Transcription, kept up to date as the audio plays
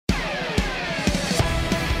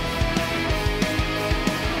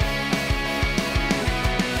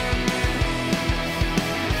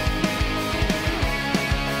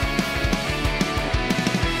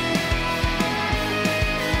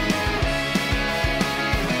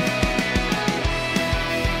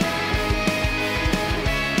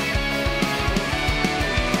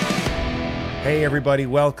Hey everybody,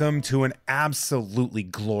 welcome to an absolutely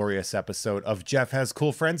glorious episode of Jeff Has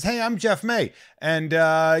Cool Friends. Hey, I'm Jeff May, and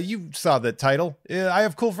you saw the title. I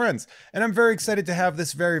have cool friends, and I'm very excited to have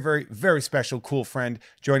this very special cool friend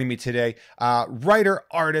joining me today. Writer,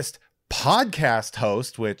 artist, podcast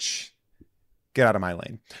host, which, get out of my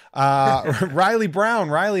lane. Reilly Brown.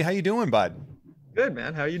 Reilly, how you doing, bud? Good,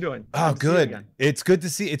 man. How are you doing? Oh, good. It's good to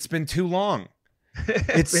see. It's been too long.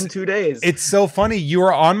 It's been 2 days. It's so funny. You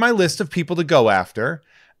were on my list of people to go after.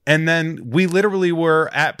 And then we literally were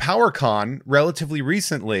at PowerCon relatively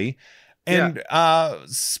recently. And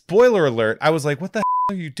spoiler alert, I was like, what the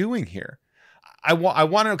hell are you doing here? I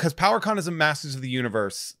want to, because PowerCon is a Masters of the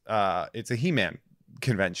Universe. It's a He-Man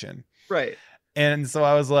convention. Right. And so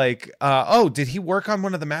I was like, oh, did he work on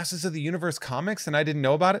one of the Masters of the Universe comics and I didn't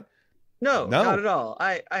know about it? No, not at all.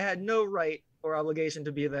 I had no right or obligation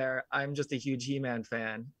to be there. I'm just a huge He-Man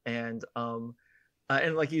fan, and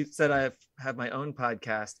like you said, I have my own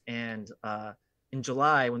podcast. And in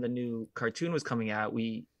July, when the new cartoon was coming out,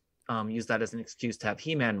 we used that as an excuse to have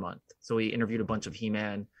He-Man month. So we interviewed a bunch of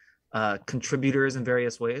He-Man contributors in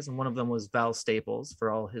various ways, and one of them was Val Staples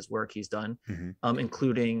for all his work he's done,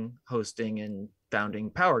 including hosting and founding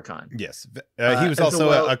PowerCon. Yes, he was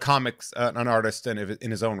also a comics an artist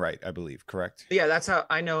in his own right, I believe. Correct? Yeah, that's how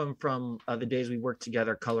I know him from the days we worked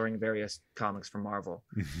together coloring various comics for Marvel.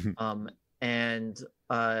 And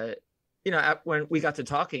when we got to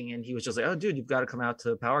talking, and he was just like, "Oh, dude, you've got to come out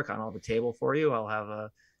to PowerCon. I'll have a table for you. I'll have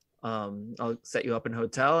I'll set you up in a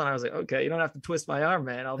hotel." And I was like, "Okay, you don't have to twist my arm,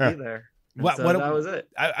 man. I'll be there." That was it.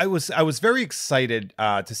 I was very excited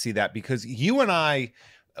to see that, because you and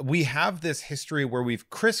we have this history where we've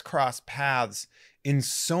crisscrossed paths in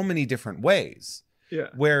so many different ways. Yeah.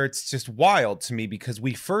 Where it's just wild to me, because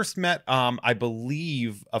we first met, I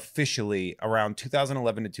believe, officially around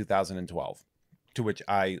 2011 to 2012. To which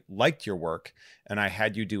I liked your work, and I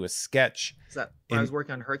had you do a sketch. Is that when I was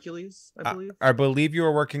working on Hercules, I believe? I believe you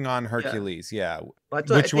were working on Hercules, yeah.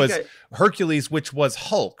 Hercules, which was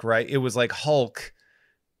Hulk, right? It was like Hulk,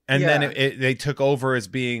 and then they took over as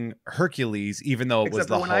being Hercules, even though it was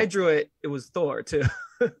the Hulk. When I drew it, it was Thor too.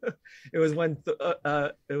 It was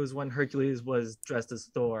when Hercules was dressed as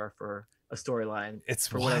Thor for a storyline. It's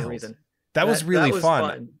for wild. whatever reason. That was really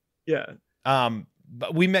fun. Yeah.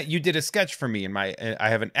 But we met. You did a sketch for me, I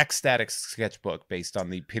have an ecstatic sketchbook based on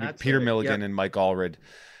the Peter Milligan and Mike Allred,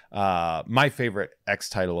 my favorite X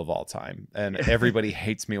title of all time. And everybody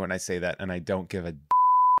hates me when I say that, and I don't give a.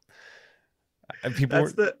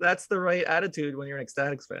 That's the right attitude when you're an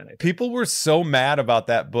Ecstatics fan. People were so mad about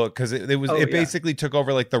that book, because it basically took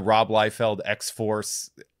over like the Rob Liefeld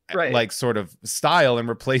X-Force like sort of style and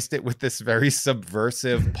replaced it with this very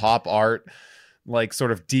subversive pop art, like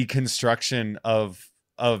sort of deconstruction of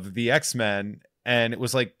the X-Men. And it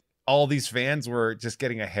was like all these fans were just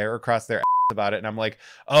getting a hair across their ass about it. And I'm like,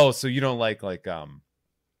 oh, so you don't like an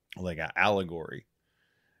allegory.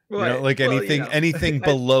 Right. Anything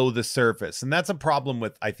below the surface. And that's a problem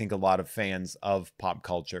with, I think, a lot of fans of pop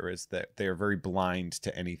culture, is that they are very blind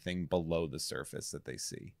to anything below the surface that they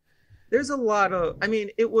see. There's a lot of,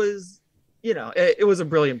 it was, it was a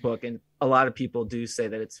brilliant book, and a lot of people do say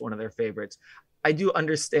that it's one of their favorites. I do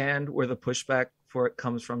understand where the pushback for it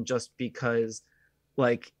comes from, just because,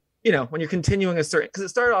 when you're continuing because it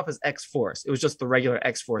started off as X-Force. It was just the regular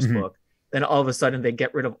X-Force book. Then all of a sudden they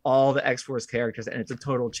get rid of all the X-Force characters, and it's a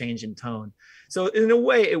total change in tone. So in a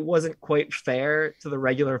way, it wasn't quite fair to the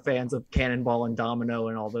regular fans of Cannonball and Domino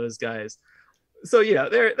and all those guys. So,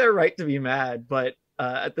 they're right to be mad, but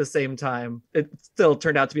at the same time, it still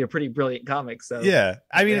turned out to be a pretty brilliant comic. So yeah,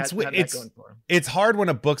 it's hard when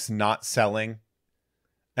a book's not selling,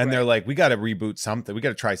 and they're like, we got to reboot something, we got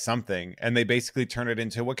to try something, and they basically turn it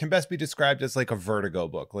into what can best be described as like a Vertigo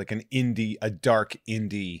book, like a dark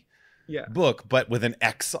indie book, but with an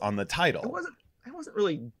X on the title. It wasn't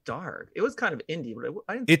really dark. It was kind of indie, but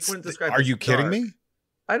I wouldn't describe it. Are you kidding me?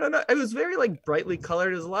 I don't know. It was very brightly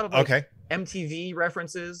colored. There's a lot of MTV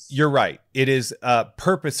references. You're right. It is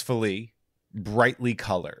purposefully brightly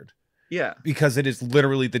colored. Yeah. Because it is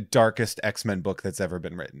literally the darkest X-Men book that's ever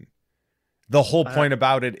been written. The whole point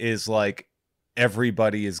about it is like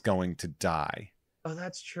everybody is going to die. Oh,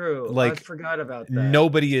 that's true. Like, I forgot about that.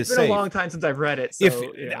 Nobody is safe. It's been a long time since I've read it.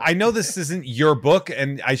 So, I know this isn't your book,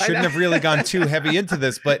 and I shouldn't have really gone too heavy into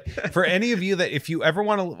this, but for any of you that, if you ever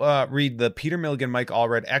want to read the Peter Milligan, Mike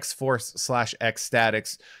Allred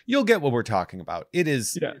X-Force/Ecstatics, you'll get what we're talking about.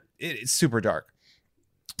 It's super dark.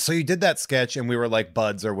 So you did that sketch, and we were like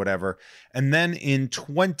buds or whatever. And then in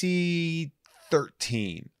 2013,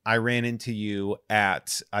 2013, I ran into you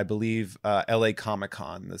at, I believe, LA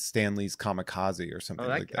Comic-Con, the Stanley's Kamikaze or something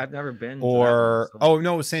like that. I've never been or to that one, so. Oh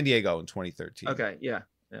no, it was San Diego in 2013. Okay, yeah.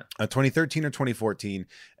 2013 or 2014,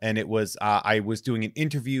 and it was I was doing an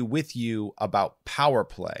interview with you about Power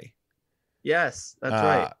Play. Yes, that's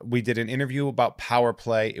right. We did an interview about Power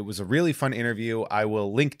Play. It was a really fun interview. I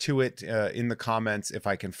will link to it in the comments if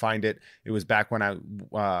I can find it. It was back when I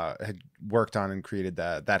had worked on and created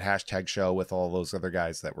that hashtag show with all those other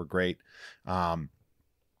guys that were great.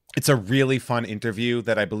 It's a really fun interview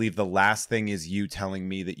that I believe the last thing is you telling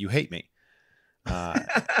me that you hate me.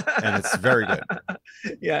 And it's very good.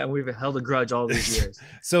 Yeah, and we've held a grudge all these years.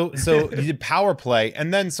 So you did Power Play,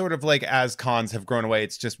 and then sort of like as cons have grown away,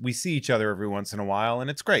 it's just we see each other every once in a while, and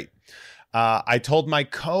it's great. I told my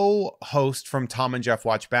co-host from Tom and Jeff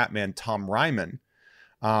Watch Batman, Tom Ryman,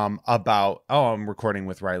 about, I'm recording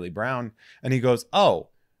with Reilly Brown, and he goes,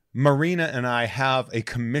 Marina and I have a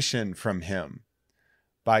commission from him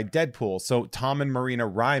by Deadpool. So Tom and Marina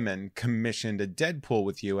Ryman commissioned a Deadpool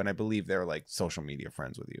with you, and I believe they're like social media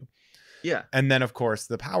friends with you. Yeah. And then of course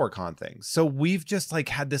the PowerCon thing. So we've just like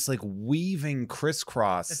had this like weaving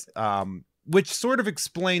crisscross, which sort of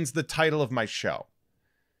explains the title of my show.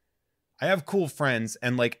 I have cool friends,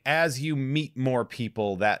 and like as you meet more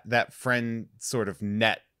people, that friend sort of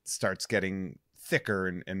net starts getting thicker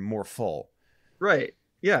and more full. Right.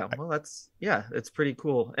 Yeah. Well, it's pretty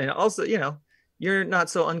cool. And also, you're not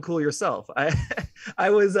so uncool yourself. I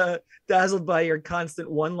was dazzled by your constant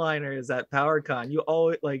one-liners at PowerCon. You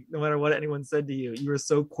always, like, no matter what anyone said to you, you were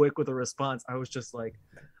so quick with a response. I was just like,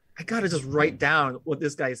 I gotta just write down what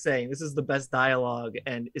this guy's saying. This is the best dialogue,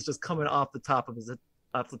 and it's just coming off the top of his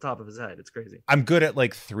head. It's crazy. I'm good at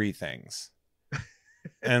like 3 things.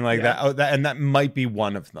 And like that might be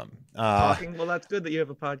one of them. Talking. Well, that's good that you have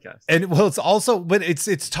a podcast. And well, it's also, but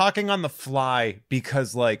it's talking on the fly,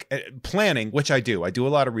 because like planning, which I do a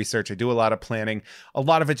lot of research. I do a lot of planning. A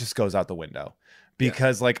lot of it just goes out the window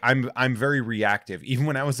because like I'm very reactive. Even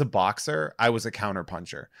when I was a boxer, I was a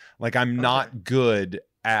counterpuncher. Like I'm not good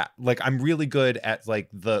at, like, I'm really good at like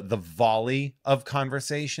the volley of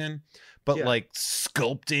conversation. But like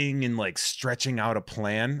sculpting and like stretching out a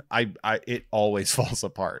plan, it always falls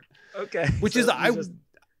apart. Okay. Which is I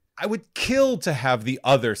would kill to have the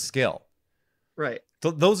other skill. Right.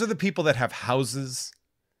 Those are the people that have houses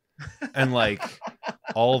and like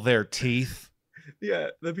all their teeth. Yeah,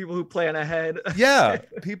 the people who plan ahead. Yeah,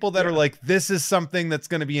 people that are like, this is something that's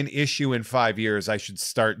going to be an issue in 5 years. I should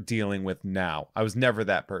start dealing with now. I was never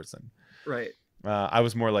that person. Right. I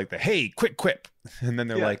was more like hey, quick quip. And then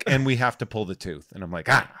they're like, and we have to pull the tooth. And I'm like,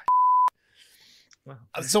 Wow.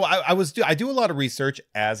 So I do a lot of research,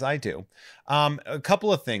 as I do. A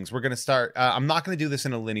couple of things. We're going to start. I'm not going to do this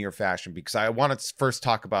in a linear fashion because I want to first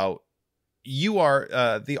talk about, you are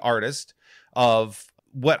the artist of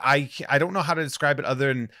what I don't know how to describe it other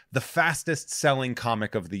than the fastest selling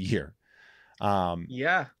comic of the year.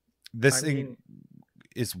 This thing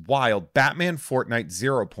is wild. Batman Fortnite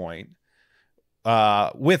 0 Point.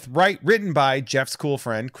 Written by Jeff's cool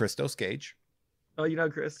friend Christos Gage. Oh, you know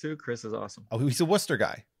Chris too? Chris is awesome. Oh, he's a Worcester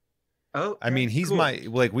guy. Oh, I mean, he's cool.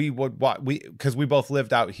 Because we both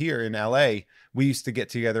lived out here in LA. We used to get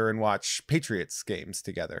together and watch Patriots games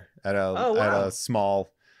together at a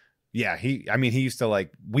small. Yeah, he used to,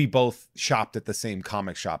 like, we both shopped at the same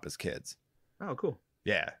comic shop as kids. Oh, cool.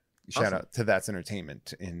 Yeah. Shout out to That's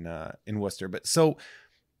Entertainment in Worcester. But so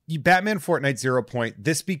Batman Fortnite 0 Point,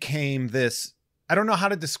 this became this, I don't know how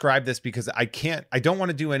to describe this because I don't want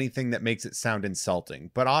to do anything that makes it sound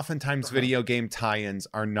insulting, but oftentimes video game tie-ins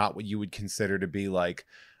are not what you would consider to be like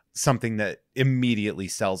something that immediately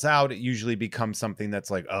sells out. It usually becomes something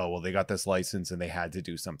that's like, oh, well, they got this license and they had to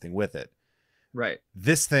do something with it. Right.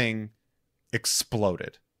 This thing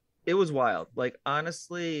exploded. It was wild. Like,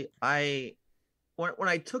 honestly, when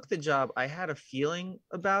I took the job, I had a feeling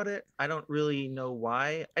about it. I don't really know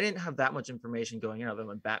why. I didn't have that much information going in other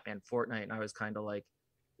than Batman Fortnite. And I was kind of like,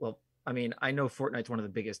 well, I mean, I know Fortnite's one of the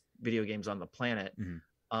biggest video games on the planet.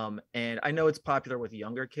 Mm-hmm. And I know it's popular with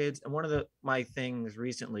younger kids. And one of my things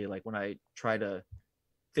recently, like when I try to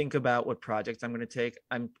think about what projects I'm going to take,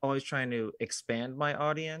 I'm always trying to expand my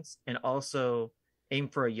audience and also aim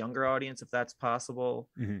for a younger audience if that's possible.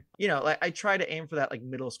 Mm-hmm. Like I try to aim for that like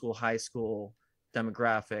middle school, high school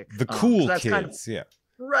demographic, the cool so kids.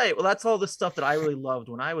 Right. Well, that's all the stuff that I really loved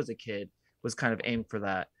when I was a kid, was kind of aimed for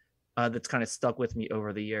that. That's kind of stuck with me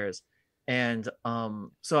over the years. And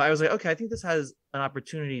so I was like, okay, I think this has an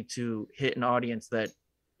opportunity to hit an audience that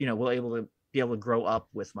will be able to grow up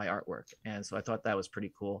with my artwork. And so I thought that was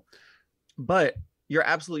pretty cool. But you're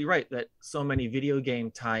absolutely right that so many video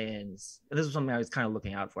game tie-ins, and this is something I was kind of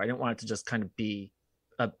looking out for. I didn't want it to just kind of be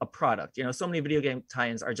a product. You know, so many video game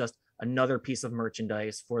tie-ins are just another piece of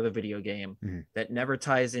merchandise for the video game that never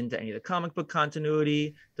ties into any of the comic book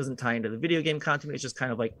continuity, doesn't tie into the video game continuity. It's just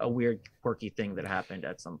kind of like a weird, quirky thing that happened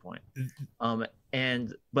at some point.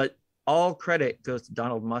 But all credit goes to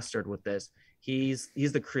Donald Mustard with this. He's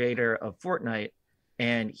the creator of Fortnite,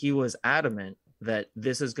 and he was adamant that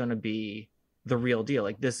this is going to be the real deal.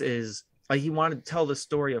 Like, this is like, he wanted to tell the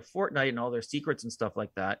story of Fortnite and all their secrets and stuff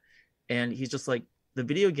like that. And he's just like, the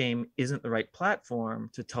video game isn't the right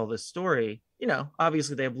platform to tell this story. You know,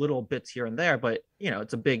 obviously they have little bits here and there, but you know,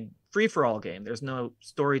 it's a big free-for-all game. There's no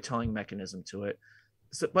storytelling mechanism to it.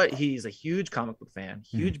 So, but he's a huge comic book fan,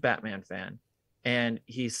 huge Batman fan. And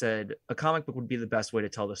he said a comic book would be the best way to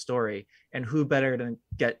tell the story. And who better to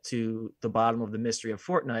get to the bottom of the mystery of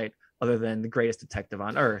Fortnite other than the greatest detective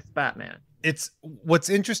on earth, Batman. It's what's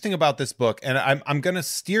interesting about this book, and I'm going to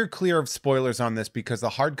steer clear of spoilers on this because the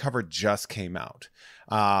hardcover just came out,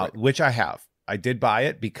 right. Which I have. I did buy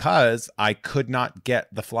it because I could not get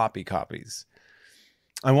the floppy copies.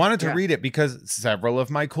 I wanted to read it because several of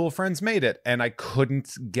my cool friends made it, and I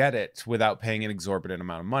couldn't get it without paying an exorbitant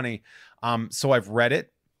amount of money. So I've read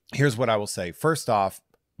it. Here's what I will say. First off,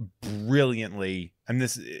 brilliantly, and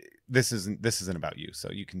this isn't about you,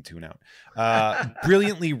 so you can tune out.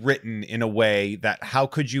 Brilliantly written in a way that how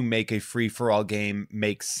could you make a free-for-all game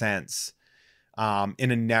make sense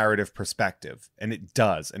in a narrative perspective? And it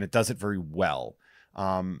does it very well.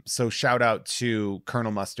 So shout out to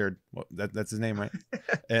Colonel Mustard. Well, that's his name, right?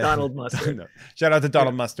 Donald Mustard. No. Shout out to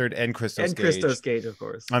Donald Mustard and Christos Gage. And Christos Gage, of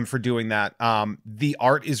course. For doing that. The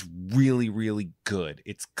art is really, really good.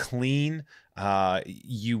 It's clean.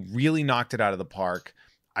 You really knocked it out of the park.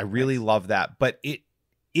 I really love that. But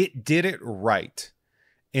it did it right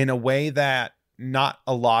in a way that not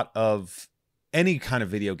a lot of any kind of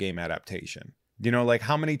video game adaptation. You know, like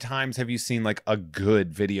how many times have you seen like a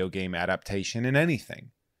good video game adaptation in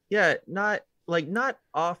anything? Yeah, not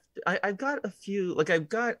often. I've got a few, like I've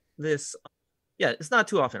got this, it's not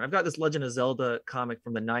too often. I've got this Legend of Zelda comic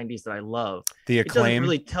from the 90s that I love. The Acclaim. It doesn't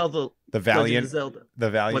really tell the Valiant Zelda.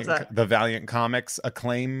 The Valiant Comics,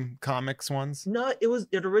 Acclaim Comics ones. No,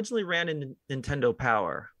 it originally ran in Nintendo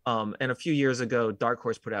Power. And a few years ago, Dark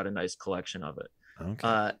Horse put out a nice collection of it.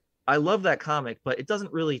 Okay. I love that comic, but it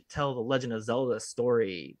doesn't really tell the Legend of Zelda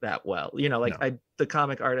story that well. You know, like the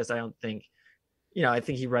comic artist, I don't think, you know, I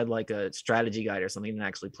think he read like a strategy guide or something and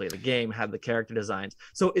actually play the game, had the character designs.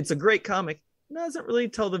 So it's a great comic. It doesn't really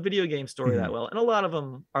tell the video game story that well. And a lot of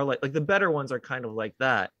them are like the better ones are kind of like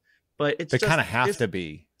that. But they kind of have to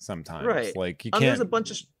be sometimes. Right. Like you can't. There's a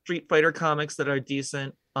bunch of Street Fighter comics that are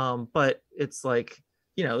decent. But it's like,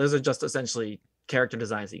 you know, those are just essentially character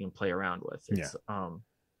designs that you can play around with. It's,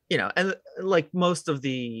 you know, and like most of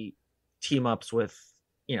the team ups with,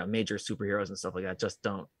 you know, major superheroes and stuff like that just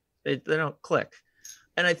they don't click.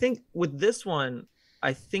 And I think with this one,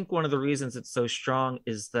 I think one of the reasons it's so strong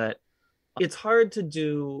is that it's hard to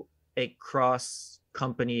do a cross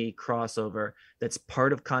company crossover that's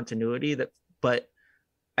part of continuity but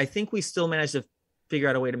I think we still managed to figure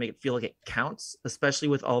out a way to make it feel like it counts, especially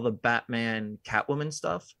with all the Batman Catwoman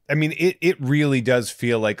stuff. I mean, it really does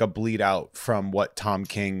feel like a bleed out from what Tom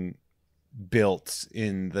King built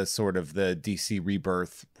in the sort of the DC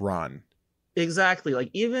Rebirth run. Exactly. Like,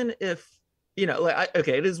 even if, you know, like,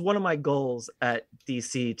 it is one of my goals at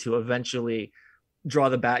DC to eventually draw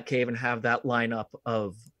the Batcave and have that lineup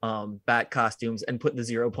of Bat costumes and put the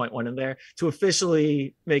 0.1 in there to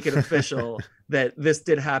officially make it official that this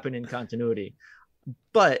did happen in continuity.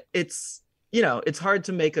 But it's, you know, it's hard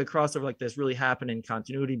to make a crossover like this really happen in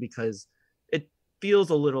continuity because it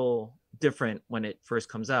feels a little different when it first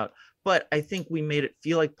comes out. But I think we made it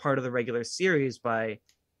feel like part of the regular series by,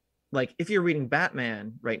 like, if you're reading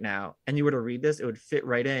Batman right now and you were to read this, it would fit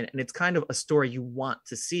right in. And it's kind of a story you want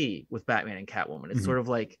to see with Batman and Catwoman. It's sort of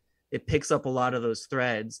like it picks up a lot of those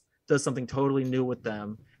threads, does something totally new with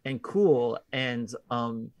them and cool. And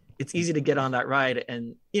it's easy to get on that ride.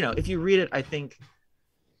 And, you know, if you read it, I think,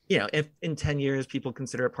 you know, if in 10 years people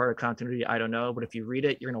consider it part of continuity, I don't know. But if you read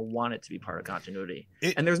it, you're going to want it to be part of continuity.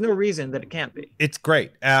 And there's no reason that it can't be. It's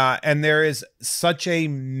great. And there is such a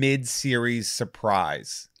mid-series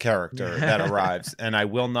surprise character that arrives. And I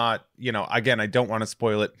will not, you know, again, I don't want to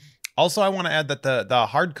spoil it. Also, I want to add that the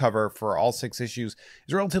hardcover for all 6 issues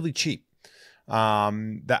is relatively cheap.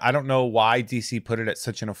 That I don't know why DC put it at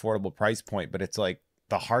such an affordable price point, but it's like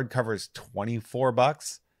the hardcover is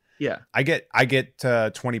 $24. Yeah. I get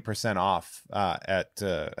 20% off at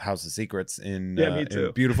House of Secrets in me too.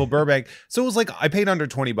 in beautiful Burbank. So it was like I paid under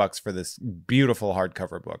 $20 for this beautiful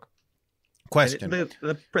hardcover book. Question.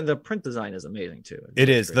 The print design is amazing too. It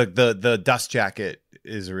is. The dust jacket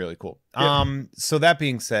is really cool. Yeah. So that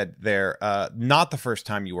being said, not the first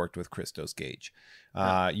time you worked with Christos Gage.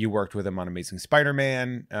 You worked with him on Amazing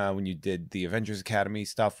Spider-Man when you did the Avengers Academy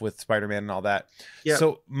stuff with Spider-Man and all that. Yeah.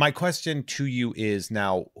 So my question to you is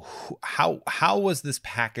now, how was this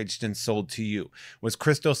packaged and sold to you? Was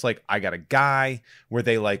Christos like, I got a guy? Were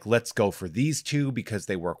they like, let's go for these two because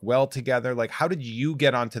they work well together? Like, how did you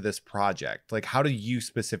get onto this project? Like, how did you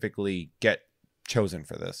specifically get chosen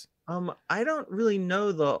for this? I don't really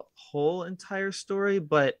know the whole entire story,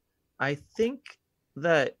 but I think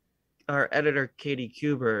that our editor Katie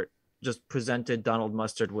Kubert just presented Donald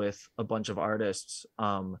Mustard with a bunch of artists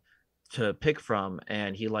to pick from,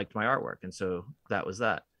 and he liked my artwork, and so that was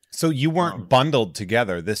that. So you weren't bundled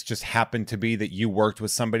together. This just happened to be that you worked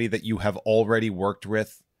with somebody that you have already worked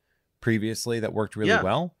with previously that worked really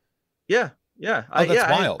well. Yeah. Oh,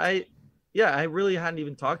 that's wild. I really hadn't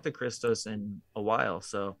even talked to Christos in a while.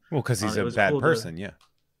 So because he's a bad person. Yeah.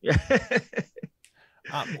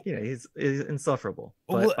 He's insufferable.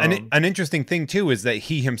 But, an interesting thing too is that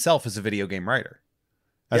he himself is a video game writer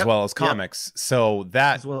as well as comics. So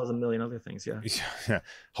that, as well as a million other things. Yeah.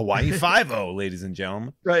 Hawaii 5-0, ladies and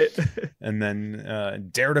gentlemen. Right. And then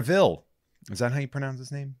Daredevil. Is that how you pronounce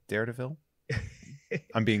his name? Daredevil?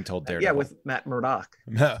 I'm being told Daredevil. Yeah, with Matt Murdock.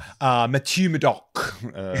 Matthew Murdock.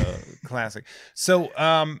 Classic. So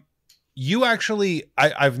you actually,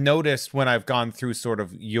 I've noticed when I've gone through sort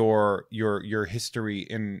of your history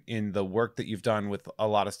in the work that you've done with a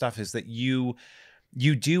lot of stuff, is that you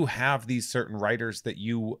do have these certain writers that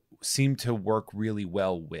you seem to work really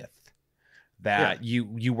well with, that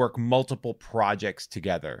you work multiple projects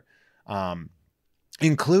together,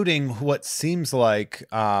 including what seems like,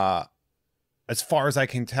 as far as I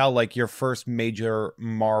can tell, like your first major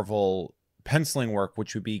Marvel penciling work,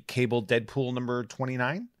 which would be Cable Deadpool number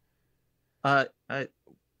 29.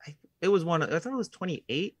 It was one. I thought it was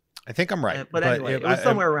 28. I think I'm right, but anyway, it was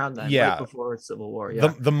somewhere around that. Right before Civil War.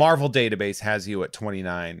 Yeah. The Marvel database has you at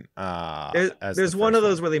 29. There's one of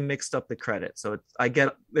those where they mixed up the credit. So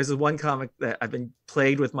there's this one comic that I've been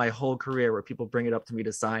plagued with my whole career where people bring it up to me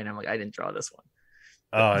to sign. I'm like, I didn't draw this one.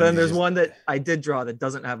 Then there's one that I did draw that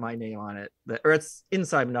doesn't have my name on it, or it's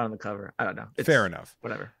inside but not on the cover. I don't know. Fair enough.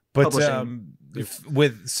 Whatever. But Fabian, is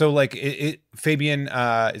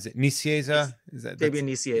it Nicieza? Is that Fabian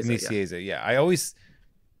Nicieza? Nicieza, yeah.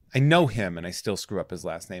 I know him and I still screw up his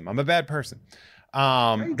last name. I'm a bad person.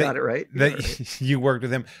 You got it right. You worked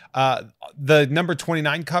with him. The number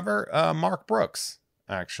 29 cover, Mark Brooks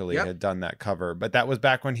actually had done that cover, but that was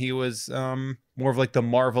back when he was more of like the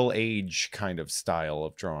Marvel Age kind of style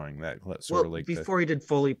of drawing, that sort of like before he did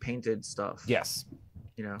fully painted stuff. Yes.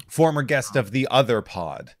 Former guest of the other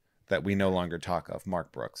pod that we no longer talk of,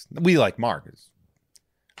 Mark Brooks. We like Mark.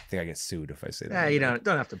 I think I get sued if I say that. Yeah, you don't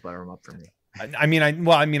have to butter him up for me. I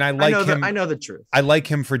like him. I know the truth. I like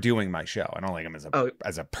him for doing my show. I don't like him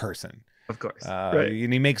as a person. Of course. Right.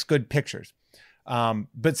 And he makes good pictures.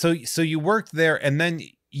 But so you worked there, and then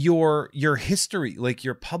your history, like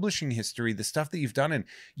your publishing history, the stuff that you've done, and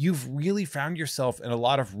you've really found yourself in a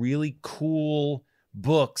lot of really cool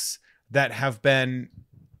books that have been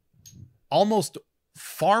almost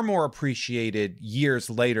far more appreciated years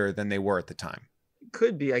later than they were at the time.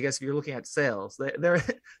 Could be, I guess, if you're looking at sales. They're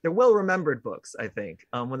well remembered books. I think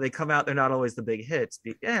when they come out, they're not always the big hits.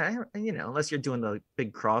 Unless you're doing the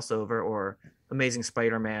big crossover or Amazing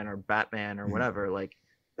Spider-Man or Batman or whatever, like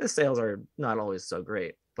the sales are not always so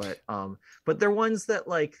great. But they're ones that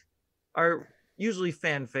like are usually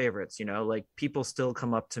fan favorites. Like people still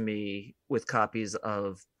come up to me with copies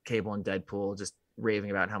of Cable and Deadpool, just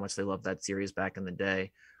raving about how much they loved that series back in the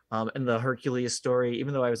day. And the Hercules story,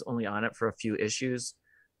 even though I was only on it for a few issues,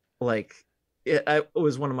 like it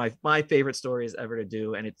was one of my favorite stories ever to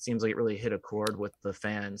do, and it seems like it really hit a chord with the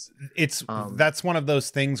fans. That's one of those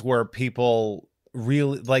things where people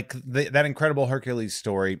really like that Incredible Hercules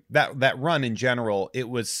story, that run in general. It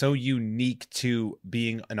was so unique to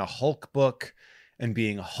being in a Hulk book and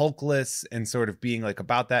being Hulkless and sort of being like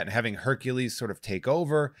about that and having Hercules sort of take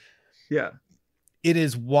over. Yeah. It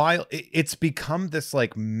is wild. It's become this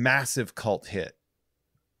like massive cult hit.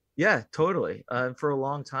 Yeah, totally. For a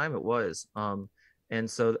long time it was. And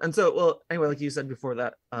so, well, anyway, like you said before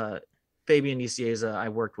that, Fabian Nicieza, I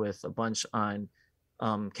worked with a bunch on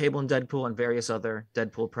Cable and Deadpool and various other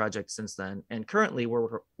Deadpool projects since then. And currently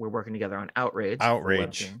we're working together on Outrage.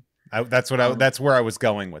 That's where I was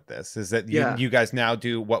going with this, is that you guys now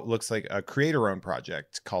do what looks like a creator-owned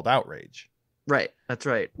project called Outrage. Right. That's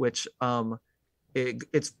right. Which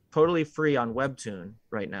it's totally free on Webtoon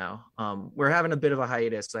right now. We're having a bit of a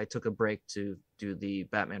hiatus. So I took a break to do the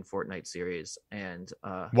Batman Fortnite series, and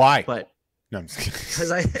why? But no, I'm just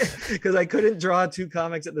kidding. because I couldn't draw 2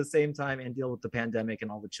 comics at the same time and deal with the pandemic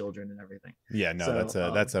and all the children and everything. Yeah, no,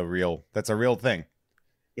 so, that's a real thing.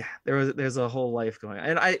 Yeah, there's a whole life going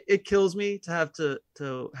on, and it kills me to have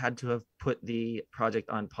have put the project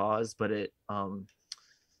on pause, but it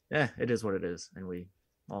is what it is, and we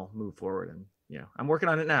all move forward. And I'm working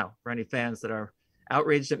on it now. For any fans that are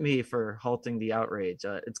outraged at me for halting the outrage,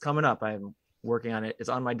 it's coming up. I'm working on it. It's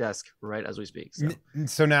on my desk right as we speak.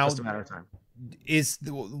 So now, just a matter of time.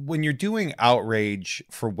 When you're doing Outrage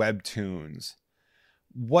for Webtoons,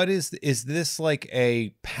 what is this like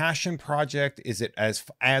a passion project? Is it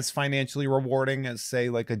as financially rewarding as, say,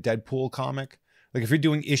 like a Deadpool comic? Like if you're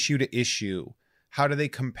doing issue to issue, how do they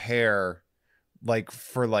compare, like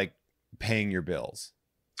for like paying your bills?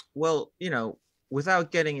 Well,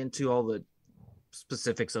 without getting into all the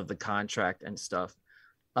specifics of the contract and stuff,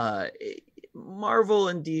 Marvel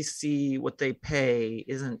and DC, what they pay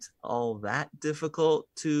isn't all that difficult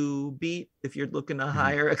to beat if you're looking to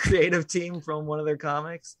hire a creative team from one of their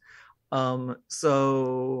comics.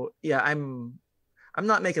 So yeah, I'm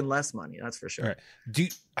not making less money, that's for sure.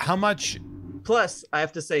 Right. How much? Plus, I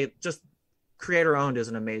have to say, just creator owned is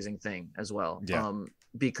an amazing thing as well. Yeah.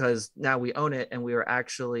 Because now we own it, and we are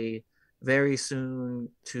actually very soon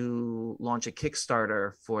to launch a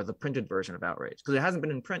Kickstarter for the printed version of Outrage, because it hasn't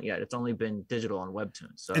been in print yet. It's only been digital on Webtoon.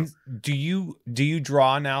 So, and do you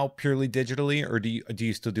draw now purely digitally, or do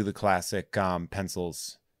you still do the classic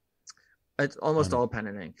pencils? It's almost all pen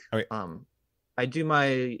and ink. Okay. I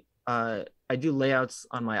do layouts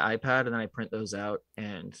on my iPad, and then I print those out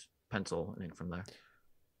and pencil and ink from there.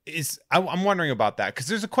 I'm wondering about that, because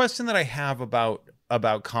there's a question that I have about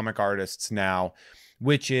comic artists now,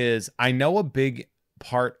 which is, I know a big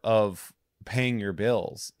part of paying your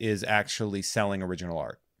bills is actually selling original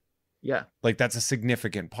art. Yeah. Like that's a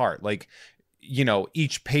significant part. Like,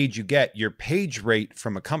 each page you get, your page rate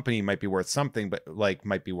from a company might be worth something, but like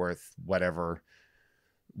might be worth whatever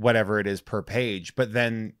it is per page. But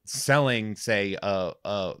then selling, say,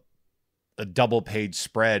 a double page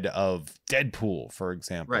spread of Deadpool, for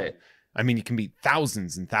example. Right. I mean, it can be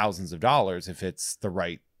thousands and thousands of dollars if it's the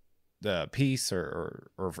right piece or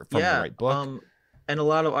from the right book. And a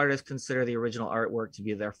lot of artists consider the original artwork to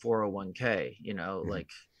be their 401k, like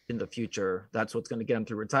in the future, that's what's going to get them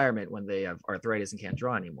through retirement when they have arthritis and can't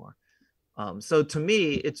draw anymore. So to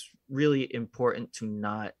me, it's really important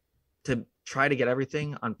to try to get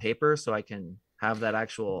everything on paper so I can have that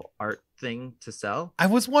actual art thing to sell. I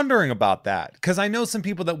was wondering about that, because I know some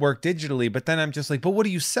people that work digitally, but then I'm just like, but what do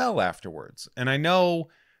you sell afterwards? And I know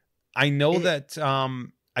that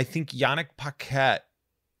I think Yannick Paquette,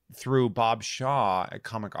 through Bob Shaw at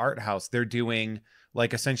Comic Art House, they're doing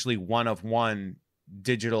like essentially one of one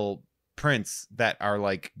digital prints that are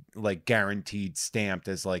like guaranteed, stamped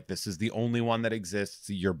as like, this is the only one that exists.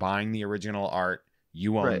 You're buying the original art.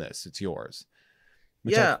 You own this. It's yours.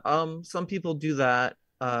 Some people do that.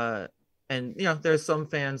 And there's some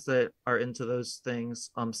fans that are into those things.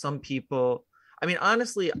 Some people, I mean,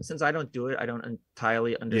 honestly, since I don't do it, I don't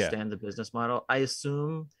entirely understand the business model. I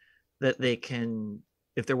assume that they can,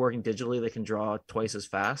 if they're working digitally, they can draw twice as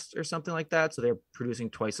fast or something like that. So they're producing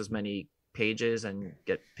twice as many pages and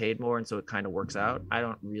get paid more. And so it kind of works out. I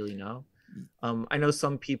don't really know. I know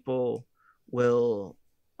some people will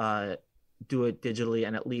do it digitally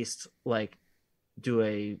and at least like do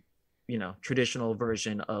a, traditional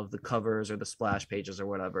version of the covers or the splash pages or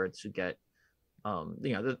whatever to get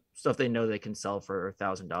the stuff they know they can sell for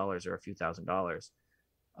 $1,000 or a few $1,000s.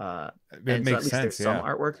 It makes sense. Some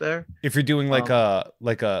artwork there. If you're doing like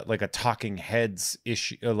a talking heads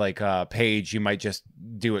issue, like a page, you might just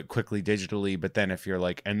do it quickly digitally. But then if you're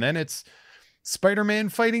like, and then it's Spider-Man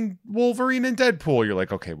fighting Wolverine and Deadpool, you're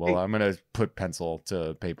like, okay, well, I'm gonna put pencil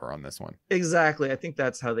to paper on this one. Exactly. I think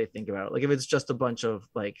that's how they think about it. Like if it's just a bunch of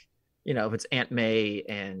like, if it's Aunt May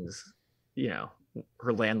and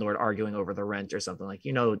her landlord arguing over the rent or something, like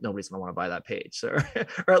nobody's gonna want to buy that page, so,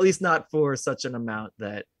 or at least not for such an amount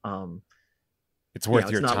that it's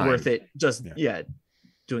worth your time. It's not worth it just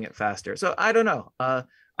doing it faster. So I don't know.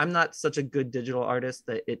 I'm not such a good digital artist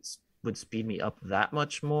that it would speed me up that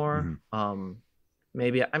much more.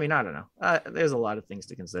 Maybe, I mean, I don't know. There's a lot of things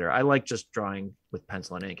to consider. I like just drawing with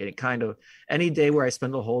pencil and ink, and it kind of, any day where I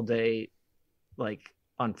spend the whole day like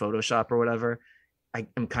on Photoshop or whatever, I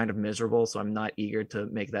am kind of miserable, so I'm not eager to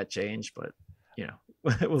make that change. But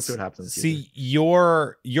we'll see what happens. See,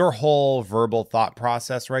 your whole verbal thought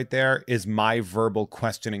process right there is my verbal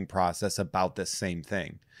questioning process about this same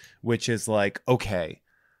thing, which is like, okay,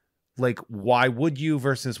 like, why would you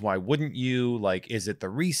versus why wouldn't you? Like, is it the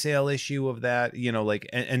resale issue of that? You know, like,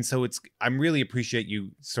 and so I'm really appreciate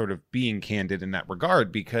you sort of being candid in that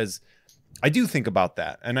regard, because I do think about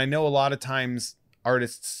that. And I know a lot of times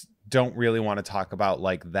artists don't really want to talk about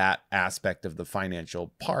like that aspect of the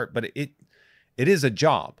financial part, but it is a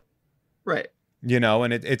job. Right. You know,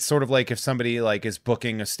 and it's sort of like if somebody like is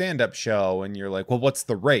booking a stand-up show and you're like, well, what's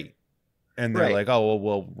the rate? And they're like, oh,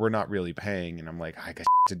 well, we're not really paying. And I'm like, I got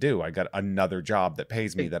to do. I got another job that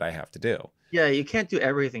pays me that I have to do. Yeah, you can't do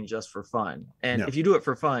everything just for fun. And if you do it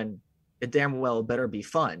for fun, it damn well better be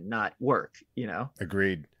fun, not work, you know?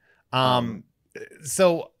 Agreed.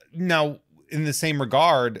 So now in the same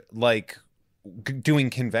regard, like doing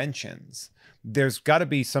conventions, there's got to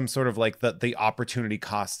be some sort of like the opportunity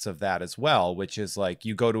costs of that as well, which is like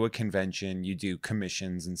you go to a convention, you do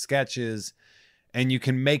commissions and sketches, and you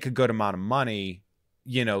can make a good amount of money.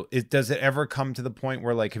 You know, does it ever come to the point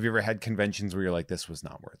where like, have you ever had conventions where you're like, this was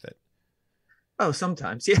not worth it? Oh,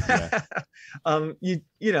 sometimes. Yeah. You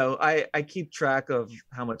know, I keep track of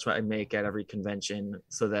how much I make at every convention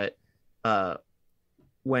so that,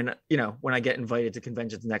 when I get invited to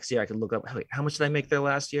conventions next year, I can look up, hey, how much did I make there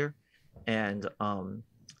last year? And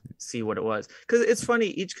see what it was. Because it's funny,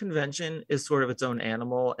 each convention is sort of its own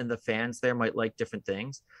animal, and the fans there might like different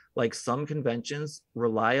things. Like some conventions,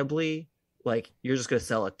 reliably, like you're just going to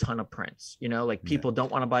sell a ton of prints, you know, like people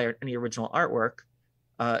don't want to buy any original artwork.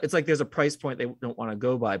 It's like there's a price point they don't want to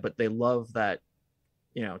go by, but they love that,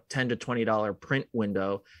 you know, $10 to $20 print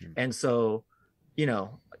window. And so, you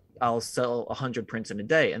know, I'll sell 100 prints in a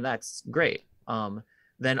day, and that's great.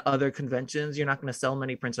 Then other conventions, you're not going to sell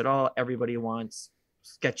many prints at all. Everybody wants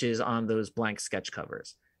sketches on those blank sketch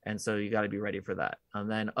covers. And so you got to be ready for that. And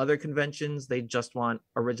then other conventions, they just want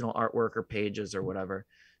original artwork or pages or whatever.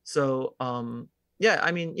 So, yeah,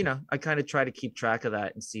 I mean, you know, I kind of try to keep track of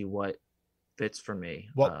that and see what fits for me.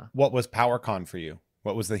 What was PowerCon for you?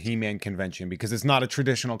 What was the He-Man convention? Because it's not a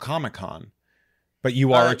traditional Comic-Con, but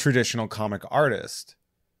you are a traditional comic artist.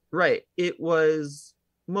 Right. It was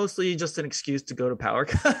mostly just an excuse to go to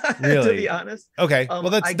PowerCon, really? to be honest. Okay. Well,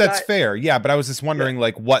 that's fair. Yeah, but I was just wondering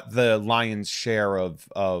like what the lion's share of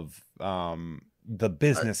the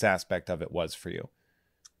business aspect of it was for you.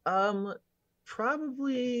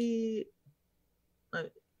 Probably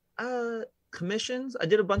commissions. I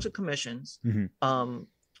did a bunch of commissions.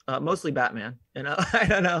 Mostly Batman. You know, I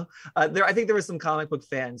don't know. I think there were some comic book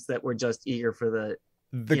fans that were just eager for the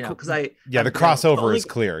you know, because the crossover is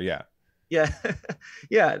clear. Yeah. Yeah.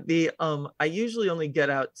 Yeah. I usually only get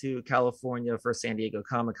out to California for San Diego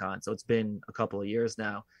Comic-Con. So it's been a couple of years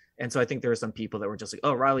now. And so I think there are some people that were just like,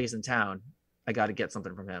 oh, Reilly's in town, I got to get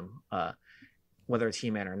something from him, whether it's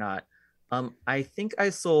He-Man or not. I think I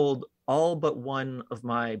sold all but one of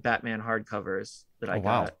my Batman hardcovers that I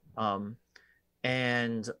got. Wow.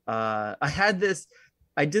 And I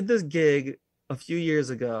did this gig a few years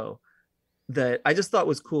ago that I just thought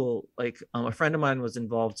was cool. Like a friend of mine was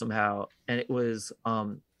involved somehow, and it was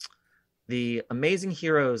the Amazing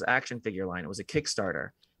Heroes action figure line. It was a Kickstarter,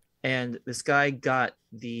 and this guy got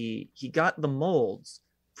the molds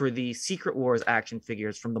for the Secret Wars action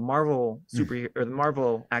figures from the Marvel or the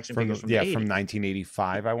Marvel action figures from the 80s. From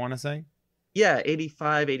 1985, I want to say. Yeah,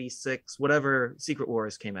 85, 86, whatever Secret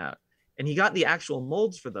Wars came out. And he got the actual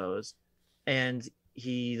molds for those, and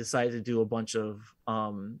he decided to do a bunch of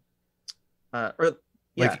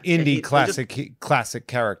indie classic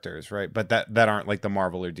characters, right? But that aren't like the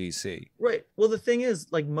Marvel or DC. Right. Well, the thing is,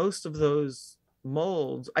 like most of those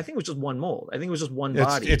molds, I think it was just one mold. I think it was just one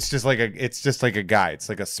body. It's just like a guy. It's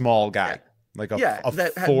like a small guy, like a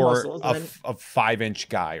 5-inch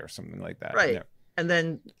guy or something like that. Right. Yeah. And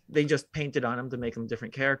then they just painted on him to make them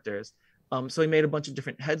different characters. So he made a bunch of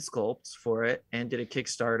different head sculpts for it and did a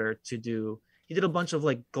Kickstarter to do. He did a bunch of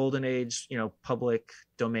like golden age, you know, public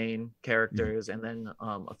domain characters, and then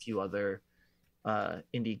a few other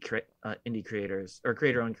indie creators or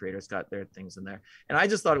creator-owned creators got their things in there. And I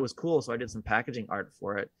just thought it was cool, so I did some packaging art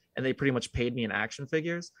for it, and they pretty much paid me in action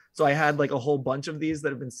figures. So I had like a whole bunch of these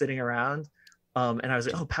that have been sitting around, and I was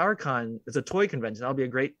like, oh, PowerCon is a toy convention. That'll be a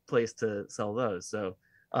great place to sell those. So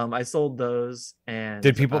I sold those. And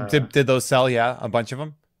did people did those sell? Yeah, a bunch of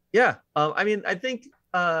them. Yeah, I mean, I think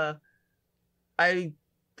there I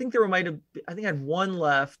had one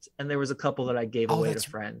left, and there was a couple that I gave away to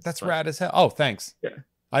friends. That's rad as hell. Oh, thanks. Yeah,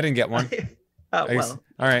 I didn't get one. Well,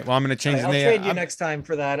 all right. Well, I'm going to change the I'll name. trade you next time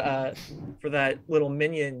for that little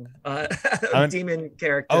minion, demon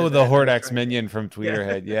character. Oh, the Hordax minion from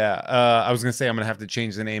Tweeterhead. Yeah. I was going to say I'm going to have to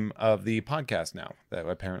change the name of the podcast now. That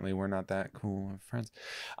apparently we're not that cool of friends.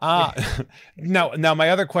 Now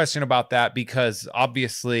my other question about that, because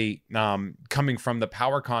obviously, coming from the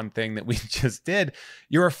PowerCon thing that we just did,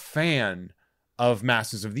 you're a fan of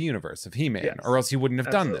Masters of the Universe, of He-Man, yes, or else you wouldn't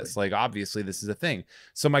have done this. Like, obviously this is a thing.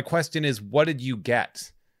 So my question is, what did you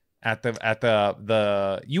get at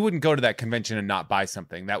the you wouldn't go to that convention and not buy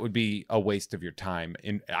something. That would be a waste of your time,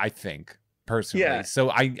 I think, personally. Yeah.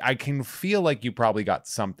 So I can feel like you probably got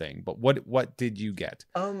something, but what did you get?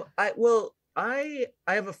 I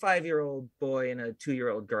have a 5-year-old boy and a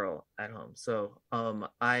 2-year-old girl at home. So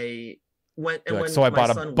I went and so I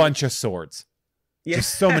bought a bunch of swords. Yeah.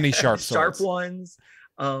 Just so many sharp swords. Sharp ones.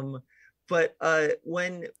 But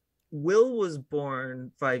when Will was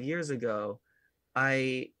born 5 years ago,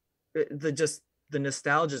 the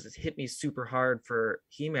nostalgia just hit me super hard for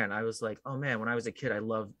He-Man. I was like, oh man, when I was a kid, I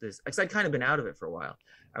loved this. Because I'd kind of been out of it for a while.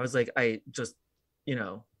 I was like, it just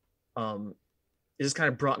kind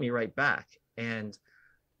of brought me right back. And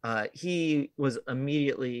he was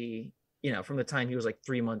immediately, from the time he was like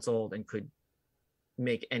 3 months old and could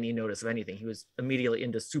make any notice of anything, he was immediately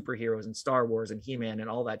into superheroes and Star Wars and He-Man and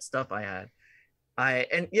all that stuff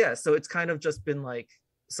so it's kind of just been like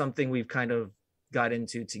something we've kind of got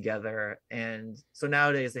into together. And so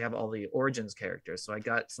nowadays they have all the Origins characters, so I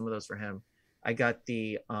got some of those for him. I got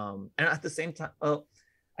the and at the same time,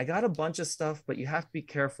 I got a bunch of stuff, but you have to be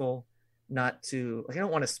careful not to, like, I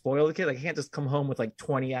don't want to spoil the kid. Like, I can't just come home with like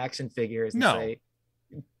 20 action figures and say,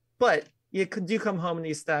 but you come home and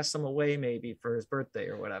you stash some away maybe for his birthday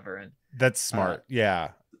or whatever. And that's smart.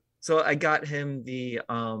 Yeah. So I got him the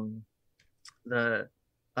Keldor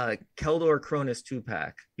Cronus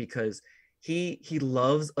 2-pack because he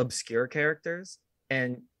loves obscure characters,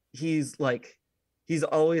 and he doesn't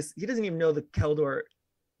even know the Keldor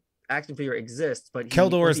action figure exists, but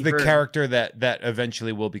Keldor is the character that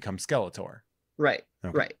eventually will become Skeletor. Right.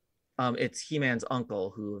 Okay. Right. It's He-Man's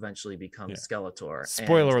uncle who eventually becomes Skeletor.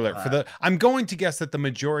 Spoiler alert I'm going to guess that the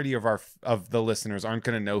majority of the listeners aren't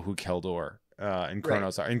going to know who Keldor and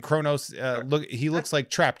Kronos are. And Kronos, he looks like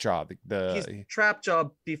Trapjaw. He's Trapjaw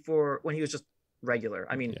before, when he was just regular.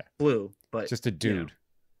 I mean, blue, but just a dude.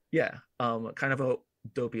 Kind of a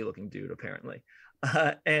dopey looking dude apparently.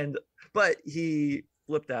 But he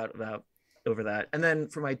flipped out over that. And then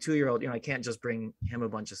for my 2-year-old, I can't just bring him a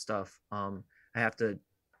bunch of stuff. I have to.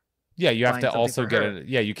 Yeah, you have to also get it.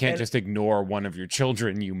 Yeah, you can't just ignore one of your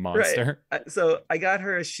children, you monster. Right. So I got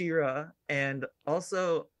her a She-Ra, and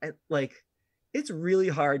also it's really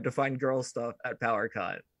hard to find girl stuff at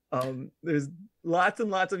PowerCon. There's lots and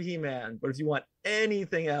lots of He-Man, but if you want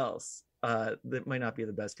anything else, that might not be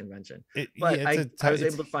the best convention. I was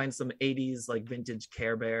able to find some 80s like vintage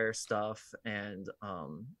Care Bear stuff, and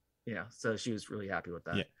so she was really happy with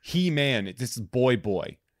that. Yeah. He-Man, this is boy.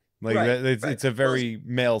 Like it's a very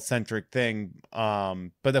male-centric thing.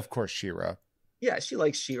 But of course She-Ra. Yeah, she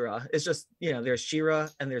likes She-Ra. It's just, there's She-Ra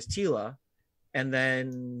and there's Teela, and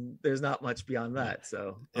then there's not much beyond that.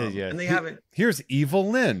 So and they haven't. Here's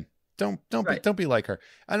Evil Lynn. Don't be like her.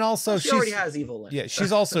 And also she already has Evil Lynn. Yeah,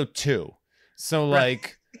 she's also 2. So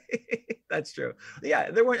like that's true. Yeah,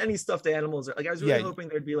 there weren't any stuffed animals. Like, I was really hoping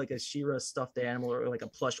there'd be like a She-Ra stuffed animal or like a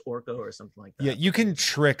plush Orko or something like that. Yeah, you can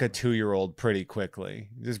trick a 2-year-old pretty quickly.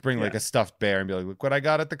 Just bring like a stuffed bear and be like, look what I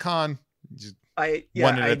got at the con. Just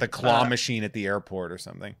won it at the claw machine at the airport or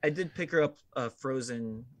something. I did pick her up a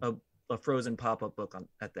frozen pop-up book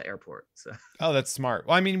at the airport. So. Oh, that's smart.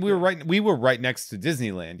 Well, I mean, we were right next to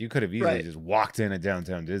Disneyland. You could have easily just walked in at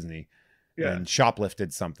downtown Disney and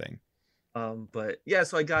shoplifted something. But yeah,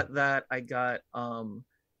 so I got that. I got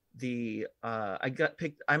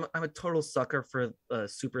picked. I'm a total sucker for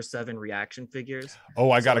Super 7 reaction figures.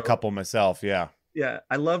 Oh, I got a couple myself. Yeah,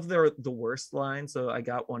 I love the worst line, so I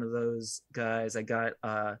got one of those guys. I got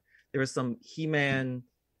there was some He-Man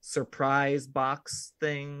surprise box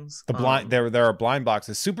things. There are blind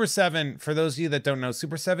boxes. Super 7, for those of you that don't know,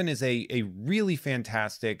 Super 7 is a really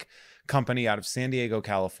fantastic company out of San Diego,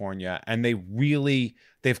 California, and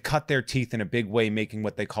they've cut their teeth in a big way making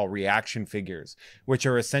what they call reaction figures, which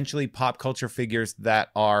are essentially pop culture figures that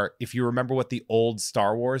are, if you remember what the old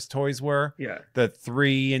Star Wars toys were, the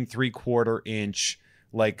 3 3/4 inch,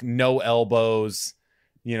 like no elbows,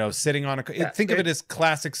 sitting on think of it as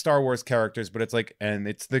classic Star Wars characters, but it's like, and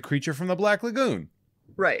it's the creature from the Black Lagoon.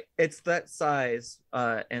 Right. It's that size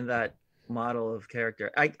and that model of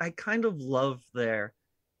character. I kind of love their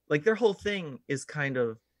whole thing is kind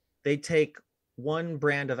of, they take one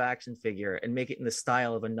brand of action figure and make it in the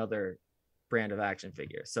style of another brand of action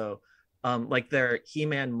figure. So like their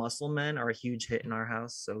He-Man Muscle Men are a huge hit in our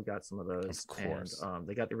house, so we got some of those. Of course. And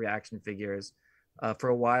they got the reaction figures. For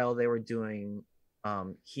a while they were doing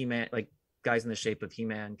He-Man, like guys in the shape of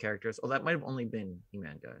He-Man characters. Oh, that might have only been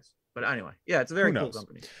He-Man guys, but anyway, yeah, it's a very cool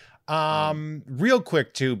company. Real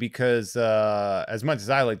quick too, because as much as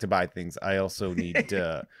I like to buy things, I also need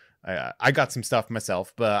I got some stuff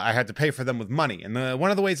myself, but I had to pay for them with money. And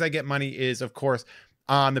one of the ways I get money is, of course,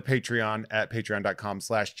 on the Patreon at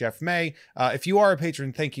patreon.com/Jeff May. If you are a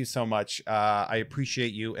patron, thank you so much. I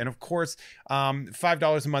appreciate you. And of course,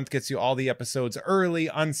 $5 a month gets you all the episodes early,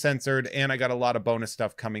 uncensored, and I got a lot of bonus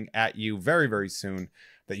stuff coming at you very, very soon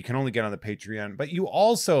that you can only get on the Patreon. But you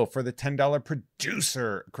also, for the $10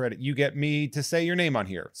 producer credit, you get me to say your name on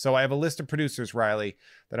here. So I have a list of producers, Reilly,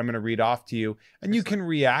 that I'm going to read off to you, and you can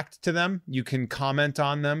react to them. You can comment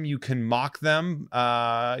on them. You can mock them.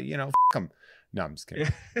 You know, f them. No, I'm just kidding.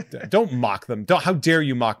 Don't mock them. How dare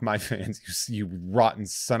you mock my fans, you rotten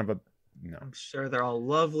son of a... No. I'm sure they're all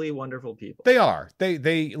lovely, wonderful people. They are.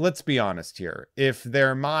 They let's be honest here. If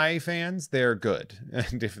they're my fans, they're good.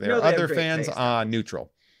 And if they're other fans,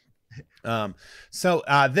 neutral. So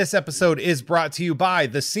this episode is brought to you by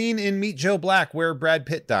the scene in Meet Joe Black where Brad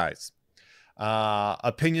Pitt dies.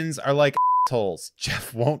 Opinions are like assholes.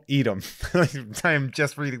 Jeff won't eat them. I am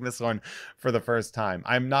just reading this one for the first time.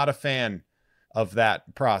 I'm not a fan of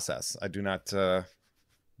that process. I do not...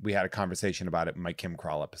 we had a conversation about it in my Kim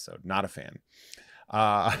Crawl episode. Not a fan.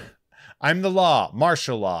 I'm the law,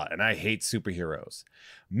 martial law, and I hate superheroes.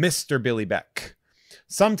 Mr. Billy Beck.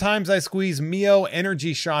 Sometimes I squeeze Mio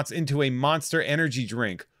energy shots into a Monster energy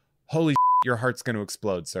drink. Holy shit, your heart's going to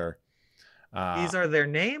explode, sir. These are their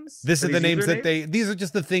names? These are the names that these are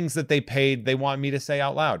just the things that they paid. They want me to say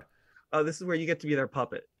out loud. Oh, this is where you get to be their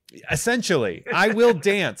puppet. Essentially, I will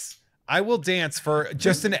dance. I will dance for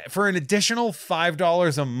an additional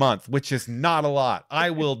 $5 a month, which is not a lot. I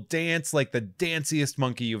will dance like the danciest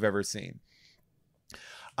monkey you've ever seen.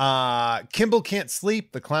 Kimball can't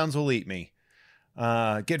sleep. The clowns will eat me.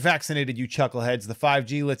 Get vaccinated, you chuckleheads. The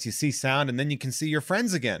 5G lets you see sound, and then you can see your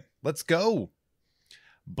friends again. Let's go.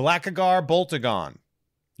 Blackagar Boltagon.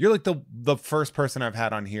 You're like the first person I've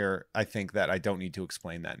had on here, I think, that I don't need to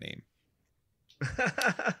explain that name.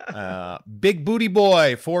 Big Booty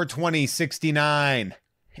Boy 42069.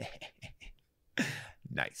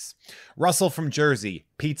 Nice. Russell from Jersey.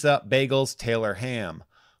 Pizza, bagels, Taylor ham.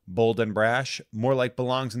 Bold and brash. More like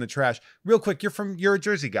belongs in the trash. Real quick, you're a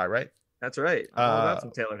Jersey guy, right? That's right. All about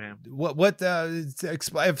some Taylor ham.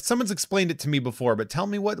 If someone's explained it to me before, but tell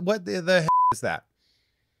me what the is that?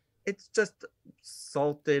 It's just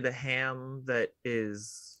salted ham that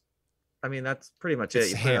is... I mean, that's pretty much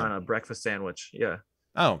it. You put it on a breakfast sandwich. Yeah.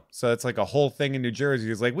 Oh, so it's like a whole thing in New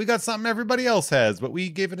Jersey. It's like, we got something everybody else has, but we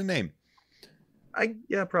gave it a name.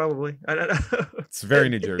 Yeah, probably. I don't know. It's very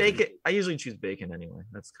New Jersey. Bacon. I usually choose bacon anyway.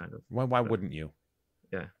 That's kind of... Why wouldn't you?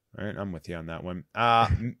 Yeah. All right, I'm with you on that one.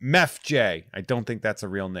 Mef J. I don't think that's a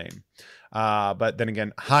real name. But then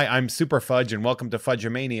again, hi, I'm Super Fudge, and welcome to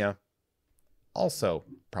Fudgemania. Also,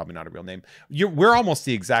 probably not a real name. We're almost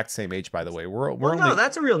the exact same age, by the way. No,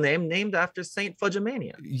 that's a real name, named after Saint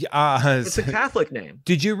Fudgemania. It's a Catholic name.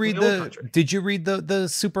 Did you read the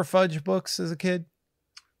Super Fudge books as a kid?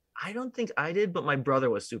 I don't think I did, but my brother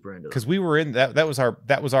was super into them. Because we were in that. That was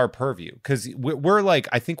our purview. Because we're like,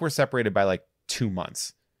 I think we're separated by like 2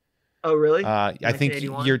 months. Oh, really? I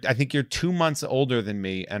think you're 2 months older than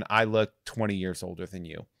me, and I look 20 years older than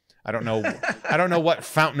you. I don't know what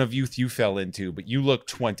fountain of youth you fell into, but you look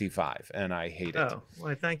 25, and I hate it. Oh,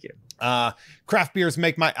 well, thank you. Craft beers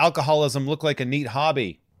make my alcoholism look like a neat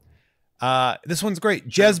hobby. This one's great.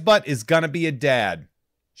 Jezbutt is gonna be a dad.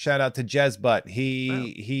 Shout out to Jezbutt.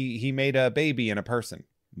 He made a baby in a person,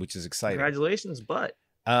 which is exciting. Congratulations, Butt.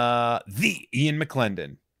 The Ian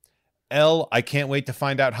McClendon. I can't wait to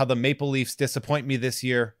find out how the Maple Leafs disappoint me this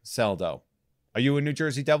year. Seldo. Are you a New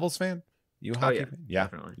Jersey Devils fan? You hockey fan? Yeah,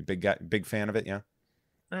 definitely. You big fan of it, yeah?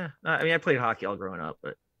 I mean, I played hockey all growing up,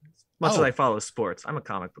 but as much as I follow sports, I'm a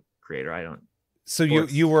comic book creator. I don't. So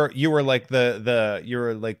you were like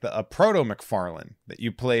a proto McFarlane, that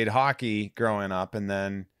you played hockey growing up and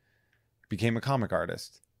then became a comic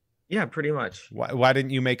artist. Yeah, pretty much. Why didn't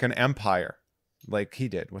you make an empire like he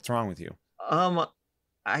did? What's wrong with you?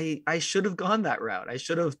 I should have gone that route. I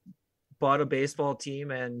should have bought a baseball team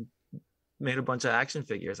and made a bunch of action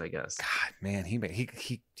figures, I guess. God, man, he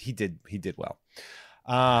did well.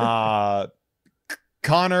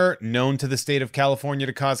 Connor, known to the state of California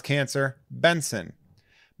to cause cancer. Benson.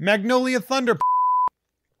 Magnolia Thunder.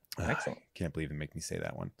 Excellent. Can't believe it make me say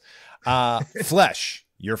that one. Flesh,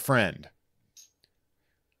 your friend.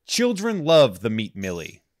 Children love the meat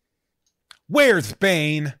Millie. Where's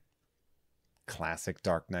Bane? Classic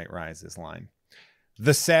Dark Knight Rises line.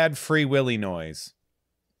 The sad Free Willy noise.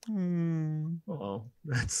 Oh,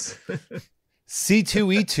 that's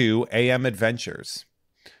C2E2 AM Adventures.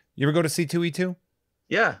 You ever go to C2E2?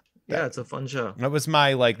 Yeah. Yeah, it's a fun show. That was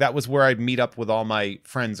that was where I'd meet up with all my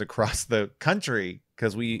friends across the country,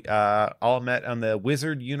 because we all met on the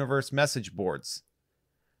Wizard Universe message boards.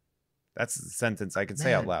 That's the sentence I can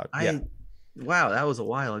say out loud. Wow, that was a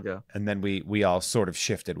while ago. And then we all sort of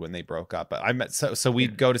shifted when they broke up. But I met so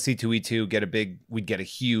we'd go to C2E2, we'd get a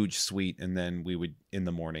huge suite, and then we would in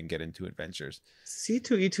the morning get into Adventures.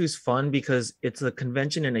 C2E2 is fun because it's a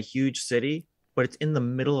convention in a huge city, but it's in the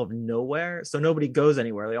middle of nowhere, so nobody goes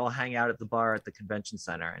anywhere. They all hang out at the bar at the convention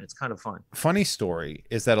center, and it's kind of fun. Funny story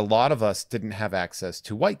is that a lot of us didn't have access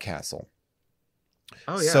to White Castle.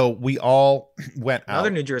 Oh yeah. So we all went out.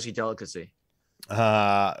 Another New Jersey delicacy.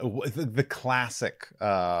 The classic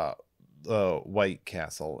White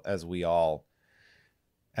Castle, as we all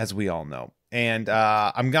know. And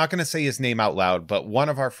I'm not going to say his name out loud, but one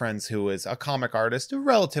of our friends who is a comic artist,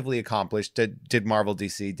 relatively accomplished, did Marvel,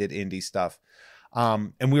 DC, did indie stuff.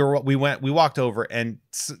 And we walked over, and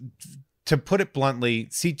to put it bluntly,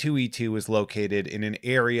 C2E2 is located in an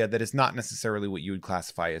area that is not necessarily what you would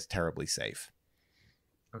classify as terribly safe.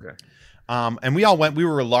 Okay. And we all went. We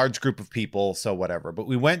were a large group of people, so whatever. But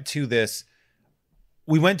we went to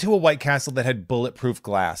a White Castle that had bulletproof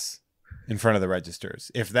glass in front of the registers,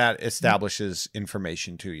 if that establishes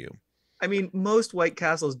information to you. I mean, most White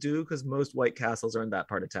Castles do, because most White Castles are in that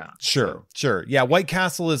part of town. Sure. Yeah, White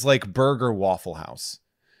Castle is like Burger Waffle House.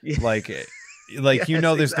 Yeah. Like Yes,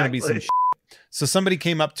 there's going to be some exactly. So somebody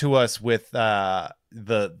came up to us with the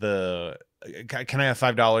can I have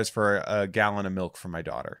 $5 for a gallon of milk for my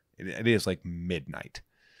daughter? It is like midnight.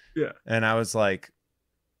 Yeah. And I was like,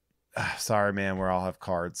 sorry, man, we all have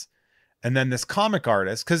cards. And then this comic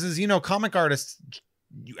artist, because as you know, comic artists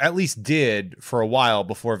at least did for a while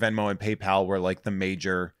before Venmo and PayPal were like the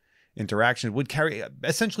major interaction, would carry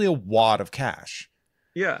essentially a wad of cash.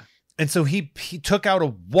 Yeah. And so he took out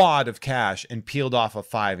a wad of cash and peeled off a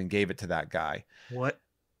 $5 and gave it to that guy. What?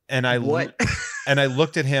 And I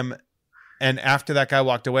looked at him, and after that guy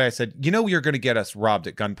walked away, I said, you're going to get us robbed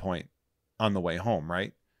at gunpoint on the way home,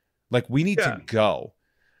 right? Like, we need to go.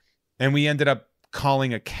 And we ended up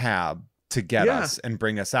calling a cab to get us and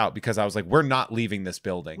bring us out, because I was like, we're not leaving this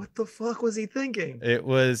building. What the fuck was he thinking? He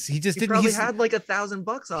probably had like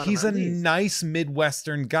 $1,000 on him. He's a nice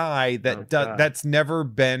Midwestern guy that's never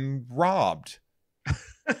been robbed.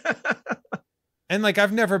 And like,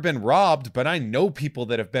 I've never been robbed, but I know people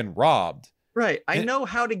that have been robbed. Right. I know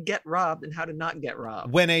how to get robbed and how to not get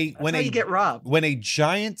robbed. When you get robbed. When a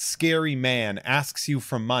giant scary man asks you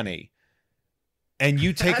for money, and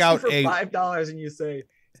you take out $5 and you say,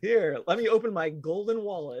 "Here, let me open my golden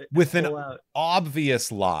wallet," with an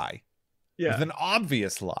obvious lie. Yeah. With an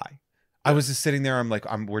obvious lie. I was just sitting there. I'm like,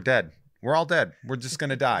 we're dead. We're all dead. We're just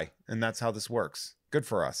gonna die, and that's how this works. Good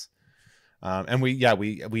for us. And we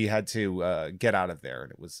had to get out of there,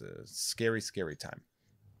 and it was a scary, scary time.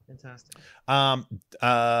 Fantastic.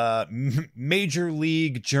 Major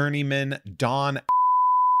League journeyman Don.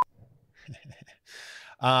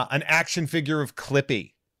 An action figure of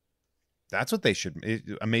Clippy. That's what they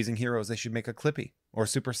should. Amazing Heroes. They should make a Clippy or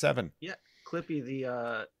Super 7. Yeah, Clippy.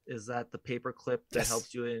 Is that the paper clip that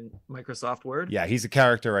helps you in Microsoft Word? Yeah, he's a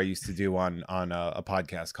character I used to do on a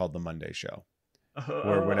podcast called The Monday Show.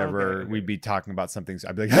 Where whenever we'd be talking about something,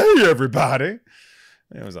 I'd be like, "Hey, everybody!"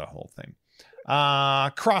 It was a whole thing.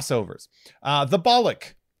 Crossovers. The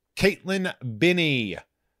Bollock, Caitlin Binney.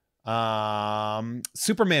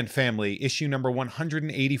 Superman Family, issue number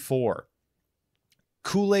 184.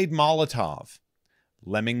 Kool-Aid Molotov,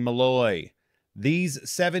 Lemming Malloy, These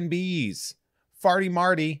 7 Bs, Farty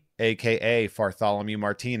Marty, aka Bartholomew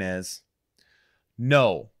Martinez,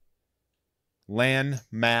 No, Lan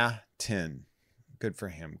Ma Tin, good for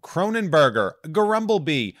him, Cronenberger,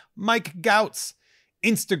 Garumblebee, Mike Gouts,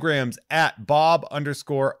 Instagrams at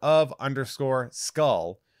Bob_of_skull.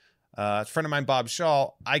 A friend of mine, Bob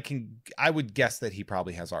Shaw. I would guess that he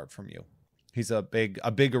probably has art from you. He's a big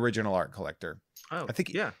original art collector. Oh, I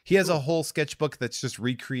think he has a whole sketchbook that's just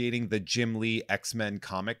recreating the Jim Lee X-Men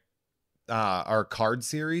comic, our card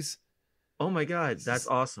series. Oh my God, that's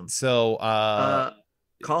awesome. So,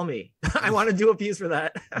 call me. I want to do a piece for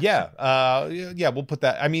that. Yeah, we'll put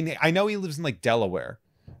that. I mean, I know he lives in like Delaware,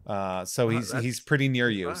 so he's pretty near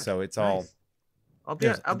you. Right. So it's nice.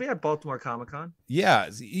 I'll be at Baltimore Comic-Con. Yeah,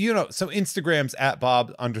 you know, so Instagram's at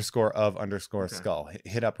Bob_of_skull.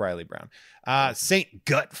 Hit up Reilly Brown. Saint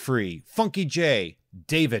Gutfree, Funky J,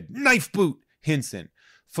 David, Knife Boot, Hinson,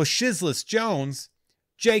 Fashisless Jones,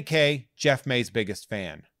 JK, Jeff May's biggest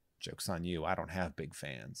fan. Joke's on you. I don't have big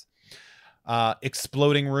fans.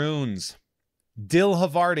 Exploding Runes, Dill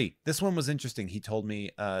Havarti. This one was interesting. He told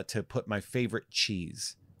me to put my favorite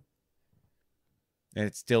cheese. And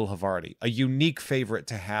it's Dill Havarti. A unique favorite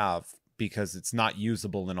to have because it's not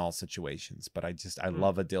usable in all situations. But I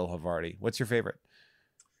love a Dill Havarti. What's your favorite?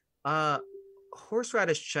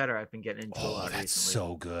 Horseradish cheddar I've been getting into a lot that's recently.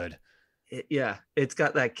 So good. It's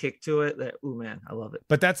got that kick to it that, ooh man, I love it.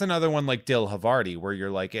 But that's another one like Dill Havarti where you're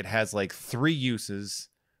like, it has like 3 uses,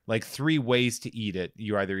 like 3 ways to eat it.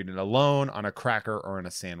 You either eat it alone, on a cracker, or in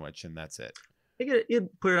a sandwich, and that's it. You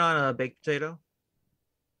put it on a baked potato.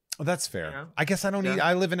 Oh, that's fair. You know? I guess I don't eat.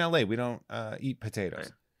 I live in LA. We don't eat potatoes.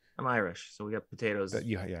 Right. I'm Irish, so we got potatoes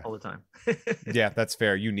all the time. Yeah, that's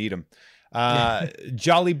fair. You need them.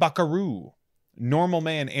 Jolly Buckaroo, Normal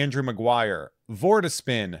Man Andrew McGuire,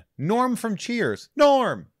 Vortispin, Norm from Cheers,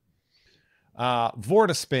 Norm.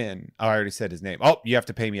 Vortispin. Oh, I already said his name. Oh, you have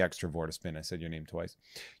to pay me extra, Vortispin. I said your name twice.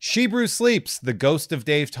 Shebrew Sleeps, The Ghost of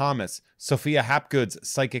Dave Thomas, Sophia Hapgood's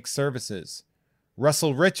Psychic Services,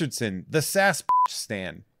 Russell Richardson, The Sass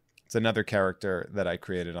Stan. It's another character that I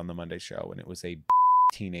created on the Monday show, and it was a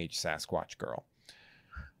teenage Sasquatch girl.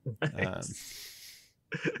 Nice.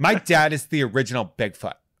 My dad is the original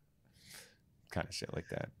Bigfoot. Kind of shit like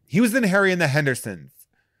that. He was in Harry and the Hendersons.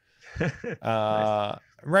 Nice.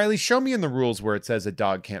 Reilly, show me in the rules where it says a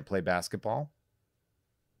dog can't play basketball.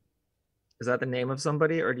 Is that the name of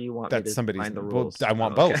somebody, or do you want me to find the rules? Well, I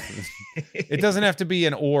want both. It doesn't have to be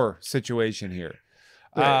an or situation here.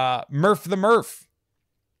 Right. Murph the Murph,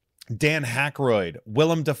 Dan Hackroyd,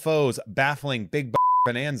 Willem Dafoe's baffling Big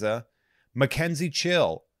Bonanza, Mackenzie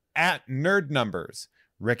Chill, at Nerd Numbers,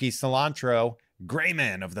 Ricky Cilantro,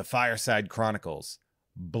 Grayman of the Fireside Chronicles,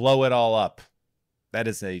 Blow It All Up. That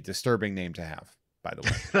is a disturbing name to have, by the way.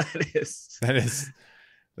 That is.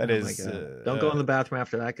 Don't go in the bathroom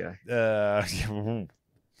after that guy.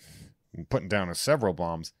 I'm putting down several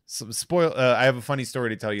bombs. I have a funny story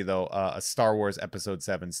to tell you, though. A Star Wars Episode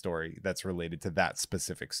 7 story that's related to that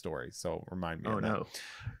specific story. So remind me. Oh, no.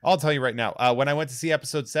 I'll tell you right now. When I went to see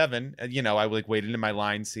Episode 7, I like waited in my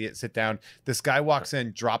line, sit down. This guy walks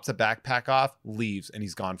in, drops a backpack off, leaves, and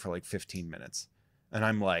he's gone for like 15 minutes. And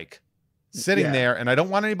I'm like sitting there, and I don't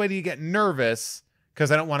want anybody to get nervous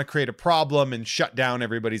because I don't want to create a problem and shut down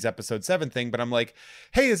everybody's Episode 7 thing. But I'm like,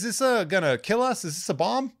 hey, is this gonna kill us? Is this a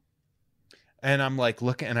bomb? And I'm like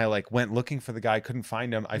looking, and I like went looking for the guy, couldn't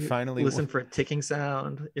find him. I finally listened for a ticking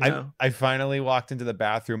sound. I finally walked into the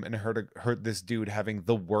bathroom and heard this dude having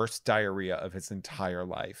the worst diarrhea of his entire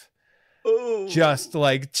life. Oh, just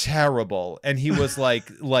like terrible. And he was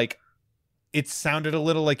like it sounded a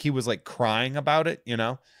little like he was like crying about it,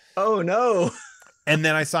 Oh no. And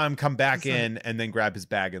then I saw him come back in and then grab his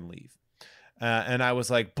bag and leave. And I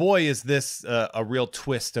was like, boy, is this a real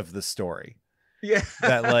twist of the story. Yeah.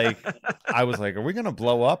 That like, I was like, are we going to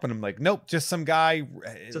blow up? And I'm like, nope, just some guy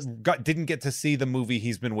didn't get to see the movie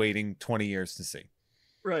he's been waiting 20 years to see.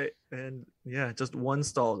 Right. And just one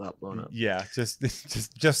stall got blown up. Yeah. Just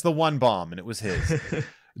the one bomb, and it was his.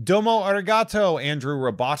 Domo arigato, Andrew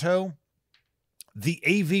Roboto. The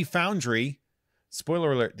AV Foundry.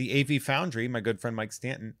 Spoiler alert, the AV Foundry, my good friend Mike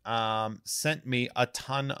Stanton, sent me a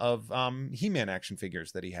ton of He-Man action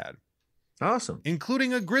figures that he had. Awesome.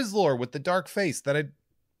 Including a Grizzlor with the dark face that I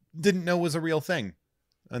didn't know was a real thing.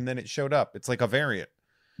 And then it showed up. It's like a variant.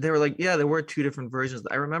 They were like, there were 2 different versions.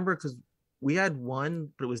 I remember because we had one,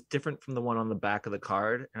 but it was different from the one on the back of the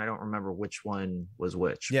card. And I don't remember which one was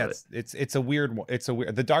which. Yeah, it's a weird one.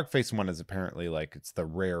 The dark face one is apparently like it's the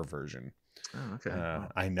rare version. Oh, okay.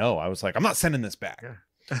 I know. I was like, I'm not sending this back. Yeah.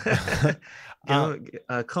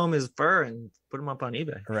 Comb his fur and put him up on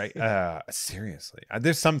eBay. Right. Seriously.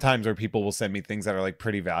 There's some times where people will send me things that are like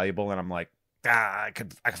pretty valuable, and I'm like, I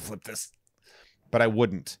could flip this, but I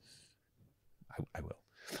wouldn't. I will.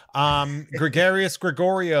 Gregarious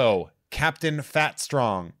Gregorio, Captain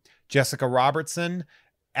Fatstrong, Jessica Robertson,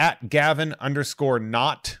 at Gavin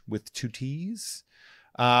 _not with 2 T's.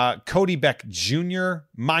 Cody Beck Jr.,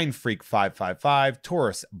 Mind Freak 555,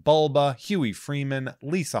 Taurus Bulba, Huey Freeman,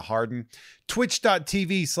 Lisa Harden,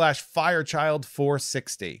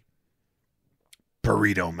 twitch.tv/Firechild460,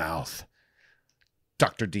 Burrito Mouth,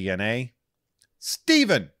 Dr. DNA,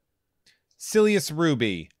 Steven, Silius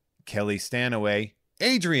Ruby, Kelly Stanaway,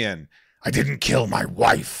 Adrian, I didn't kill my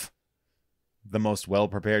wife, the most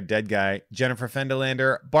well-prepared dead guy, Jennifer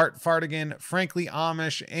Fendelander, Bart Fardigan, Frankly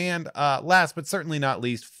Amish, and last but certainly not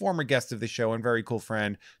least, former guest of the show and very cool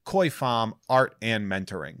friend, Koi Pham, art and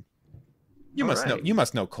mentoring. You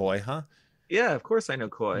must know Koi, huh? Yeah, of course I know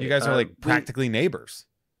Koi. You guys are like practically neighbors.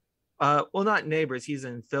 Well, not neighbors. He's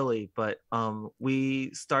in Philly, but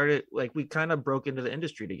we started, like, we kind of broke into the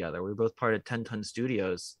industry together. We were both part of 10 Ton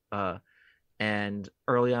Studios. And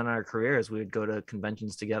early on in our careers, we would go to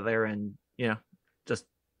conventions together, and he's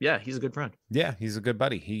a good friend. Yeah, he's a good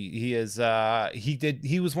buddy. He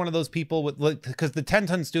was one of those people with, because the 10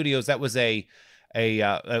 Ton Studios, that was a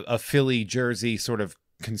Philly, Jersey sort of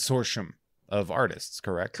consortium of artists,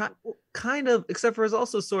 correct? Kind of, except for it's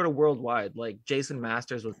also sort of worldwide. Like Jason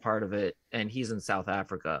Masters was part of it, and he's in South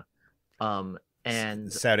Africa.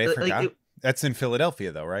 And South Africa, that's in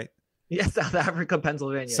Philadelphia, though, right? Yeah, South Africa,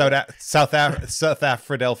 Pennsylvania. South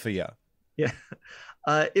Africa. Yeah.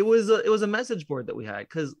 It was a message board that we had,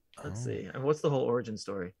 because let's see, what's the whole origin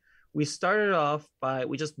story? We started off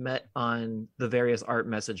we just met on the various art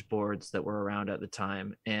message boards that were around at the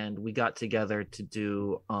time, and we got together to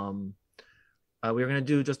do we were going to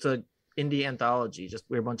do just a indie anthology.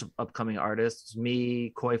 We were a bunch of upcoming artists,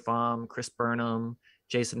 me, Koi Pham, Chris Burnham,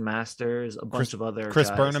 Jason Masters, a bunch of other Chris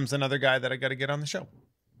guys. Burnham's another guy that I got to get on the show.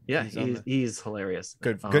 Yeah, he's hilarious.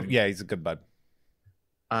 Good. Yeah, he's a good bud.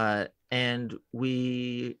 And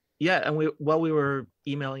while we were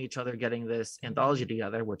emailing each other, getting this anthology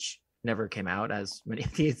together, which never came out, as many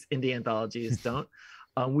of these indie anthologies don't,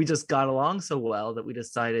 we just got along so well that we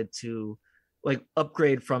decided to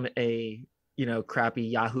upgrade from a crappy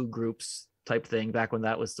Yahoo Groups type thing back when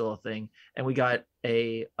that was still a thing, and we got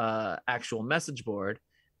a actual message board.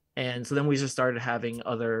 And so then we just started having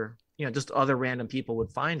other random people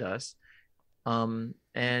would find us. And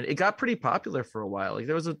it got pretty popular for a while. Like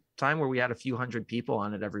there was a time where we had a few hundred people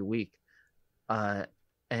on it every week. And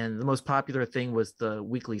the most popular thing was the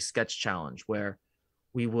weekly sketch challenge, where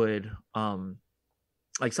we would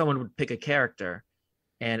someone would pick a character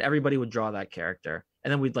and everybody would draw that character,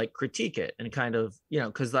 and then we'd critique it and kind of,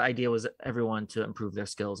 because the idea was everyone to improve their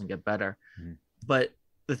skills and get better. Mm-hmm. But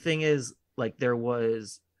the thing is,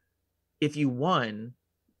 if you won,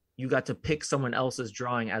 you got to pick someone else's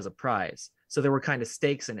drawing as a prize. So there were kind of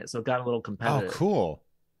stakes in it. So it got a little competitive. Oh, cool.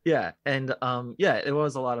 Yeah. And it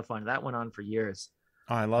was a lot of fun. That went on for years.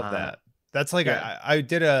 Oh, I love that. That's I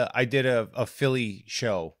did a Philly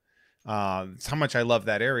show. It's how much I love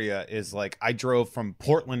that area is I drove from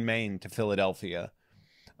Portland, Maine to Philadelphia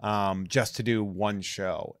just to do one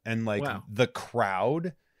show. And wow. The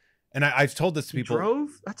crowd, and I've told this to people. Drove?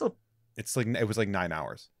 It was 9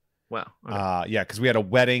 hours. Wow. Okay. Yeah, because we had a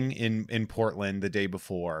wedding in Portland the day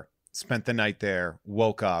before, spent the night there,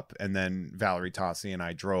 woke up, and then Valerie Tossi and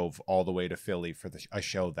I drove all the way to Philly for a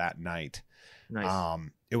show that night. Nice.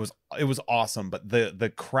 It was awesome, but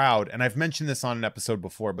the crowd, and I've mentioned this on an episode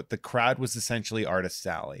before, but the crowd was essentially Artist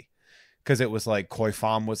Alley, because it was Koi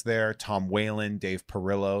Pham was there, Tom Whalen, Dave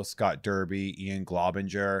Perillo, Scott Derby, Ian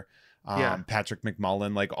Globinger, Patrick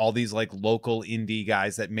McMullen, all these local indie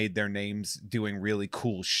guys that made their names doing really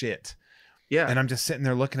cool shit. Yeah. And I'm just sitting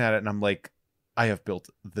there looking at it, and I'm like, I have built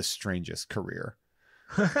the strangest career.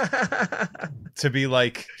 To be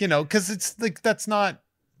because it's that's not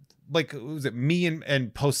was it me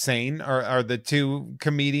and Posehn are the two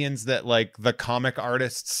comedians that the comic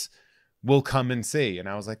artists will come and see, and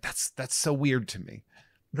I was like, that's so weird to me.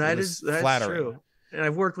 That's flattering. True. And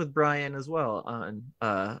I've worked with Brian as well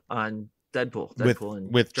on Deadpool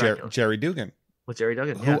with Jerry Dugan. With Jerry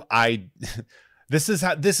Dugan, who this is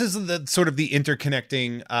the sort of the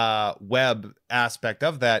interconnecting web aspect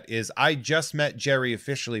of that is I just met Jerry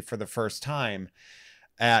officially for the first time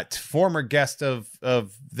at former guest of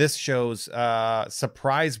this show's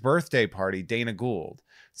surprise birthday party, Dana Gould.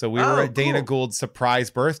 So we were at Dana Gould's surprise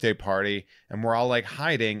birthday party, and we're all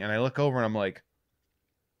hiding, and I look over and I'm like,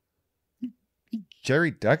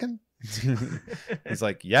 Jerry Duggan? He's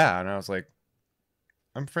like, yeah. And I was like,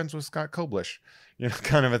 I'm friends with Scott Koblish,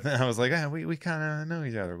 kind of a thing. I was like, we kind of know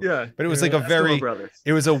each other. Yeah. But it was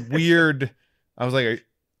it was a weird, I was like,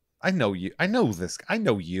 I know you. I know this. I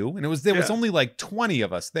know you. And there was only 20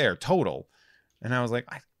 of us there total. And I was like,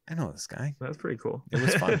 I know this guy. That's pretty cool. It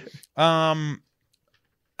was fun.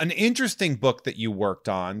 An interesting book that you worked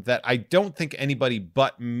on that I don't think anybody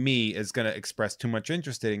but me is going to express too much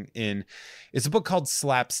interest in is a book called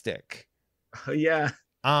Slapstick. Oh, yeah.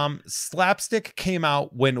 Slapstick came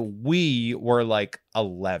out when we were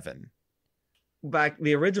 11.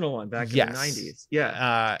 The original one back in the 90s.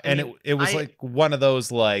 Yeah. And it was one of those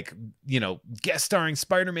guest starring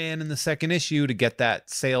Spider-Man in the second issue to get that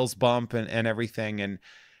sales bump and everything. And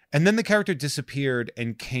And then the character disappeared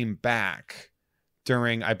and came back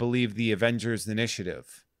during, I believe, the Avengers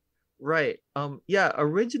Initiative. Right. Yeah,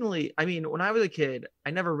 originally, I mean, when I was a kid, I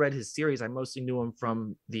never read his series. I mostly knew him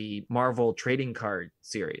from the Marvel trading card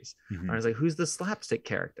series. Mm-hmm. I was like, who's the slapstick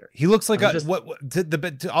character? He looks like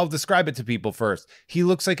I'll describe it to people first. He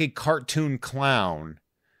looks like a cartoon clown,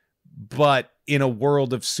 but in a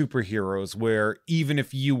world of superheroes where even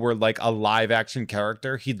if you were like a live action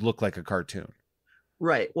character, he'd look like a cartoon.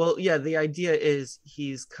 Right. Well, yeah, the idea is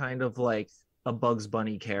he's kind of like a Bugs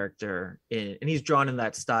Bunny character and he's drawn in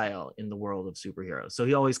that style in the world of superheroes. So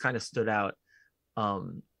he always kind of stood out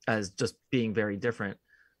as just being very different.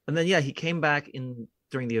 And then, yeah, he came back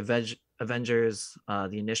during the Avengers,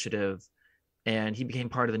 the Initiative, and he became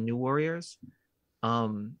part of the New Warriors.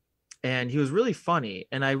 And he was really funny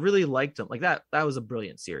and I really liked him. Like that was a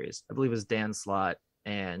brilliant series. I believe it was Dan Slott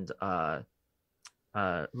and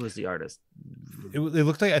who was the artist? It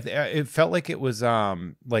looked like it felt like it was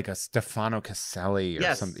like a Stefano Caselli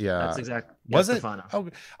or something. Yeah, that's exactly. Was it? Stefano. Oh,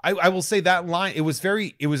 I will say that line. It was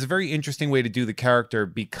a very interesting way to do the character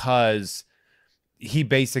because he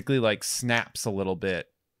basically like snaps a little bit,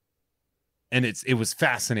 and it was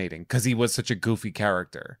fascinating because he was such a goofy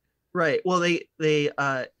character. Right. Well, they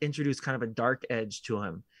introduced kind of a dark edge to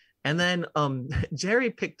him, and then Jerry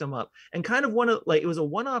picked him up and kind of it was a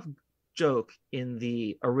one-off joke in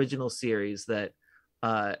the original series that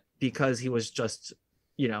because he was just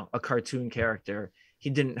a cartoon character, he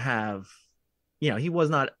didn't have he was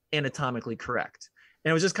not anatomically correct, and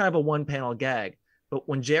it was just kind of a one-panel gag. But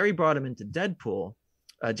when Jerry brought him into Deadpool,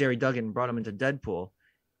 Jerry Duggan brought him into Deadpool,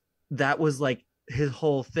 that was like his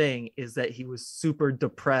whole thing, is that he was super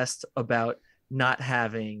depressed about not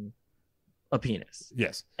having a penis.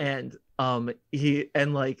 Yes. And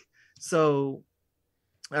so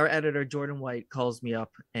our editor Jordan White calls me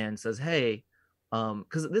up and says, hey,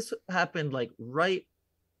 because this happened like right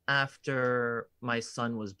after my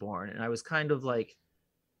son was born, and I was kind of like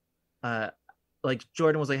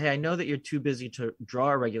Jordan was like, hey, I know that you're too busy to draw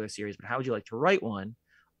a regular series, but how would you like to write one?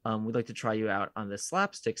 We'd like to try you out on this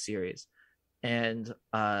slapstick series. And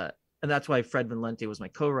that's why Fred Valenti was my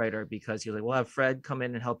co-writer, because he was like, we'll have Fred come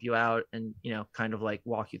in and help you out and kind of like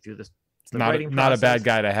walk you through this. Not a bad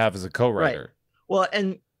guy to have as a co-writer. Right. Well,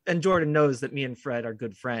 and Jordan knows that me and Fred are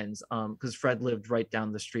good friends, because Fred lived right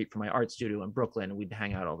down the street from my art studio in Brooklyn, and we'd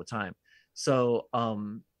hang out all the time. So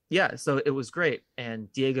so it was great.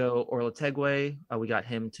 And Diego Orlategue, we got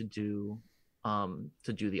him to do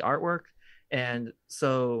the artwork, and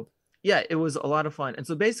so yeah, it was a lot of fun. And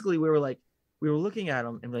so basically we were looking at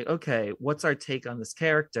him and like, okay, what's our take on this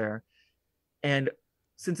character? And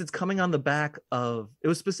since it's coming on the back of, it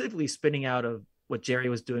was specifically spinning out of what Jerry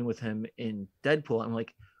was doing with him in Deadpool, I'm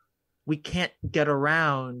like, we can't get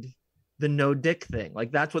around the no dick thing.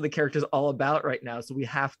 Like that's what the character's all about right now. So we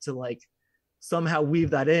have to like somehow weave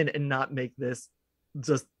that in and not make this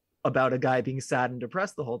just about a guy being sad and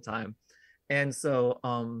depressed the whole time. And so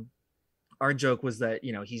our joke was that,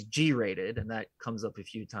 he's G-rated, and that comes up a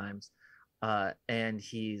few times. And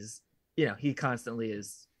he's, he constantly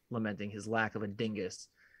is lamenting his lack of a dingus.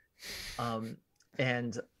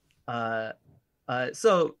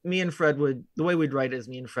 So me and Fred the way we'd write it is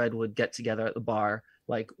me and Fred would get together at the bar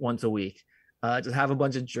like once a week, just have a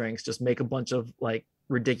bunch of drinks, just make a bunch of like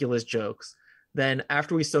ridiculous jokes. Then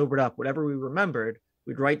after we sobered up, whatever we remembered,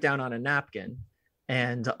 we'd write down on a napkin,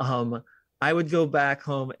 and I would go back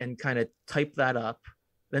home and kind of type that up,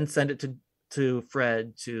 then send it to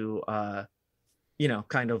Fred to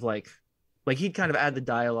kind of like he'd kind of add the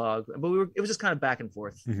dialogue, but it was just kind of back and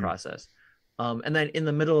forth process. And then in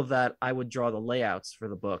the middle of that, I would draw the layouts for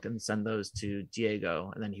the book and send those to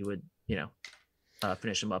Diego, and then he would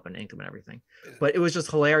finish them up and ink them and everything. But it was just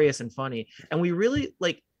hilarious and funny, and we really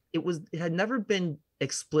it had never been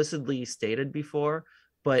explicitly stated before,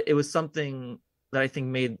 but it was something that I think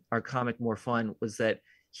made our comic more fun, was that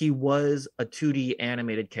he was a 2D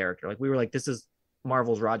animated character. Like we were like, this is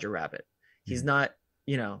Marvel's Roger Rabbit. He's not,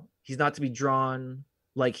 he's not to be drawn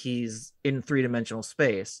like he's in 3-dimensional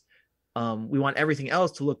space. We want everything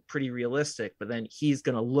else to look pretty realistic, but then he's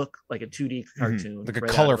going to look like a 2D cartoon, like a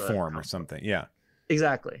color form or something. Yeah,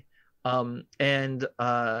 exactly. And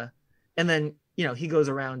then, he goes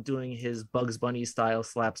around doing his Bugs Bunny style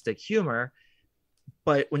slapstick humor.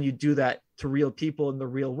 But when you do that to real people in the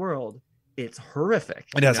real world, it's horrific.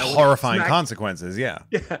 It has horrifying consequences. Yeah.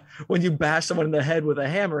 Yeah. When you bash someone in the head with a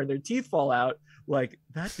hammer and their teeth fall out, like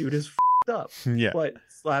that dude is f***ed up. Yeah. But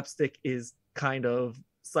slapstick is kind of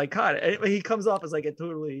psychotic. He comes off as like a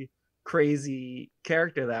totally crazy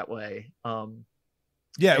character that way.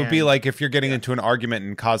 Yeah, it would be like if you're getting into an argument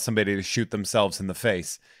and cause somebody to shoot themselves in the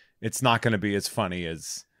face. It's not going to be as funny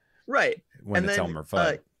as right when and it's then, Elmer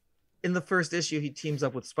Fudd. In the first issue, he teams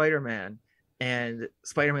up with Spider-Man, and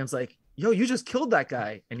Spider-Man's like, yo, you just killed that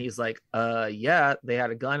guy. And he's like, yeah, they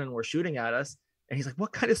had a gun and were shooting at us. And he's like,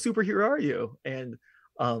 what kind of superhero are you? And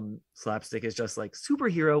Slapstick is just like,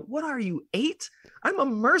 superhero, what are you, 8? I'm a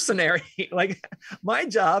mercenary. Like, my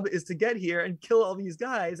job is to get here and kill all these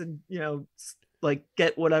guys and, you know, like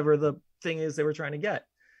get whatever the thing is they were trying to get.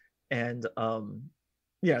 And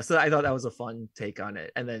yeah, so I thought that was a fun take on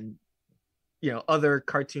it. And then, you know, other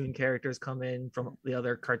cartoon characters come in from the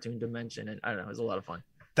other cartoon dimension, and I don't know, it was a lot of fun.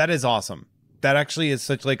 That is awesome. That actually is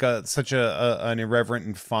such an irreverent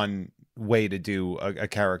and fun way to do a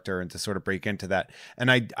character and to sort of break into that.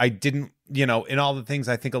 And I didn't, you know, in all the things,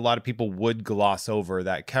 I think a lot of people would gloss over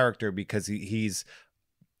that character because he's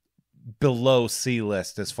below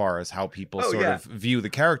C-list as far as how people of view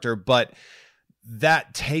the character, but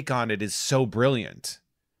that take on it is so brilliant.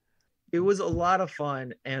 It was a lot of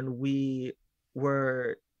fun, and we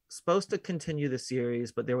were supposed to continue the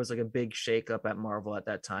series, but there was like a big shakeup at Marvel at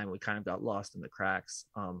that time. We kind of got lost in the cracks.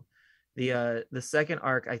 The second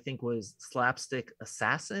arc, I think, was Slapstick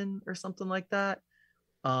Assassin or something like that,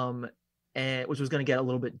 and which was going to get a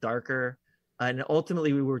little bit darker. And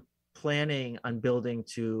ultimately, we were planning on building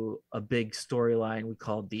to a big storyline we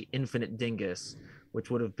called the Infinite Dingus, which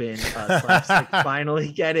would have been Slapstick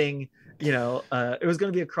finally getting, you know, it was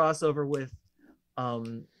going to be a crossover with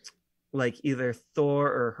like either Thor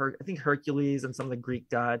or I think Hercules and some of the Greek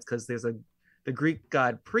gods, because there's the Greek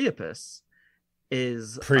god Priapus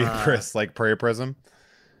is Priapus, like Priapism.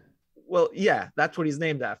 Well, yeah, that's what he's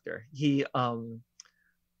named after. He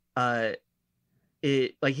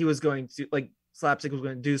he was going to, like, Slapstick was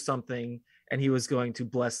going to do something, and he was going to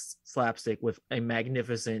bless Slapstick with a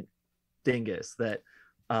magnificent dingus that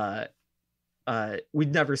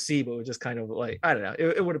we'd never see, but would just kind of like, I don't know,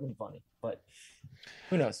 it would have been funny, but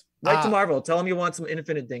who knows? Write to Marvel, tell him you want some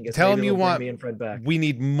Infinite Dingus. Tell him you want me and Fred back. We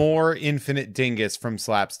need more Infinite Dingus from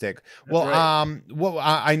Slapstick. That's right.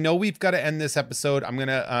 I know we've got to end this episode. I'm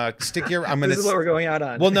gonna stick here. This is what we're going out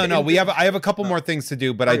on. Well, no, I have a couple more things to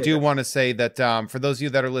do, but I do want to say that for those of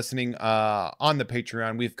you that are listening on the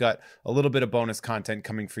Patreon, we've got a little bit of bonus content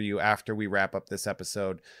coming for you after we wrap up this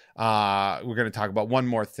episode. We're going to talk about one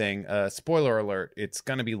more thing. Spoiler alert, it's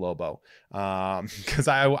going to be Lobo, because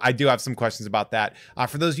I do have some questions about that.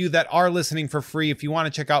 For those of you that are listening for free, if you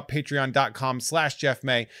want to check out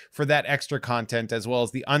patreon.com/JeffMay for that extra content, as well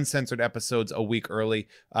as the uncensored episodes a week early,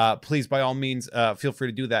 please, by all means, feel free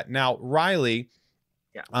to do that. Now, Reilly,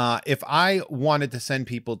 if I wanted to send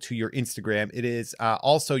people to your Instagram, it is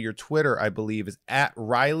also your Twitter, I believe, is at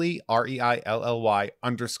Reilly,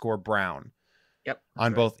 REILLY_Brown. Yep.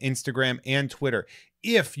 On both Instagram and Twitter.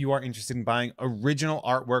 If you are interested in buying original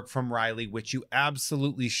artwork from Reilly, which you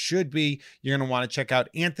absolutely should be, you're going to want to check out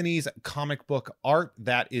Anthony's Comic Book Art.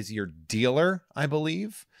 That is your dealer, I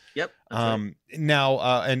believe. Yep. Right.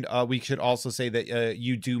 Now, we should also say that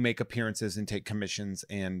you do make appearances and take commissions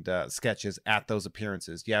and sketches at those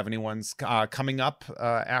appearances. Do you have any ones coming up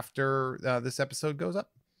after this episode goes up?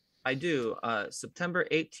 I do. September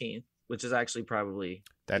 18th, which is actually probably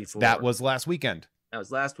that was last weekend. That was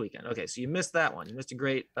last weekend. Okay, so you missed that one. You missed a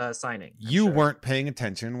great signing. You weren't paying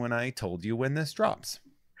attention when I told you when this drops.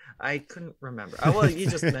 I couldn't remember. Well, you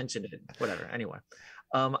just mentioned it. Whatever. Anyway,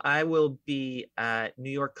 I will be at New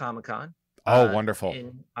York Comic Con. Oh, wonderful.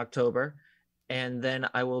 In October. And then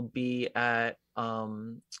I will be at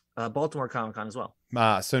Baltimore Comic Con as well.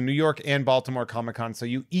 So New York and Baltimore Comic Con. So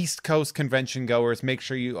you East Coast convention goers, make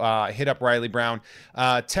sure you hit up Reilly Brown.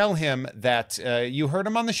 Tell him that you heard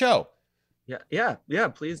him on the show. Yeah,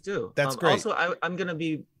 please do. That's great. Also, I'm going to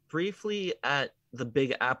be briefly at the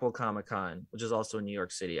Big Apple Comic Con, which is also in New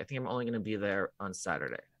York City. I think I'm only going to be there on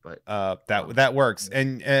Saturday, but that works.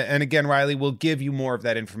 And again, Reilly will give you more of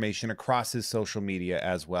that information across his social media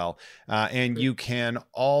as well. And you can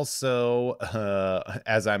also,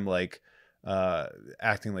 as I'm like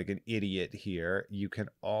acting like an idiot here, you can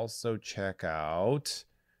also check out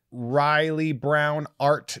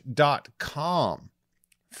ReillyBrownArt.com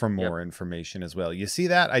for more information as well. You see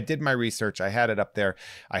that? I did my research. I had it up there.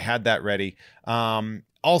 I had that ready.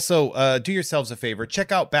 Also, do yourselves a favor.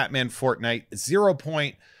 Check out Batman Fortnite 0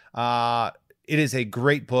 Point. It is a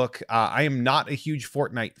great book. I am not a huge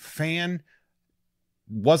Fortnite fan.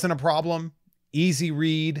 Wasn't a problem. Easy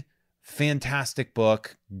read. Fantastic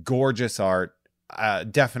book. Gorgeous art.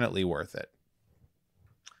 Definitely worth it.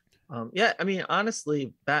 Yeah, I mean,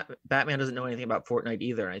 honestly, Batman doesn't know anything about Fortnite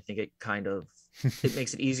either. And I think it kind of it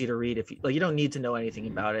makes it easy to read if you don't need to know anything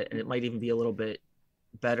about it, and it might even be a little bit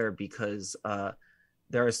better because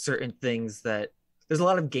there are certain things that there's a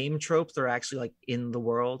lot of game tropes that are actually like in the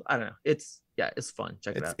world. I don't know. It's fun.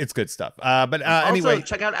 Check it out. It's good stuff. But also, anyway,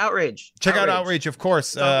 check out Outrage. Check out Outrage, of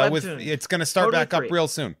course. It's going to start back up real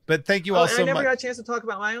soon. But thank you all so much. I never got a chance to talk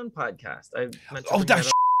about my own podcast.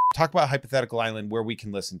 Talk about Hypothetical Island, where we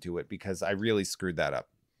can listen to it, because I really screwed that up.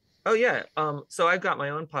 Oh yeah. So I've got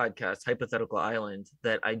my own podcast, Hypothetical Island,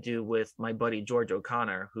 that I do with my buddy George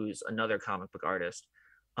O'Connor, who's another comic book artist.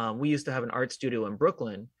 We used to have an art studio in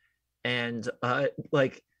Brooklyn, and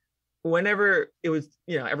like whenever it was,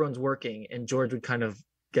 everyone's working, and George would kind of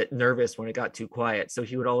get nervous when it got too quiet. So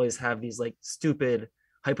he would always have these like stupid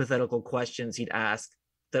hypothetical questions he'd ask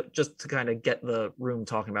that just to kind of get the room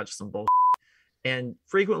talking about just some bullshit. And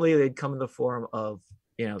frequently they'd come in the form of,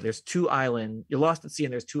 there's two islands, you're lost at sea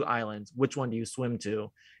and there's two islands. Which one do you swim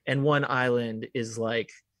to? And one island is like,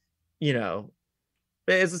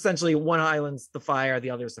 it's essentially one island's the fire, the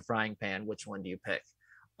other's the frying pan. Which one do you pick?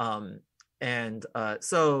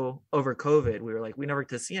 So over COVID, we were like, we never get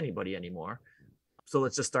to see anybody anymore. So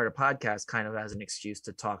let's just start a podcast kind of as an excuse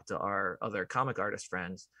to talk to our other comic artist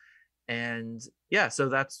friends. And yeah, so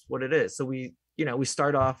that's what it is. So we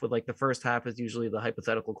start off with like the first half is usually the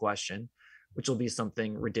hypothetical question, which will be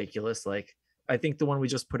something ridiculous. Like I think the one we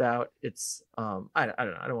just put out, it's I don't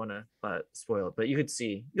know, I don't want to spoil it, but you'll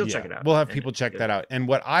check it out. We'll have people check that out. And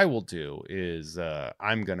what I will do is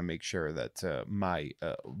I'm going to make sure that my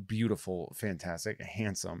beautiful, fantastic,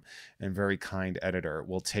 handsome, and very kind editor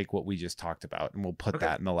will take what we just talked about, and we'll put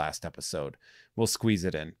that in the last episode. We'll squeeze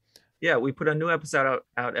it in. Yeah, we put a new episode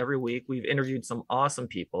out every week. We've interviewed some awesome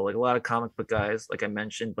people, like a lot of comic book guys, like I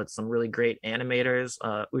mentioned, but some really great animators.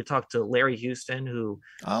 We talked to Larry Houston, who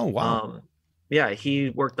he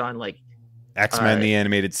worked on like X-Men, the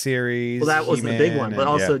animated series. Well, that was the big one, but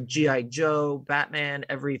also G.I. Joe, Batman,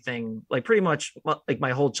 everything, like pretty much like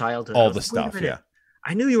my whole childhood. All the stuff, yeah.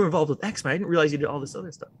 I knew you were involved with X-Men. I didn't realize you did all this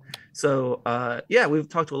other stuff. So we've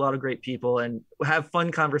talked to a lot of great people and have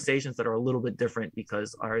fun conversations that are a little bit different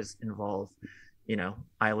because ours involve,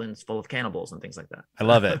 islands full of cannibals and things like that. I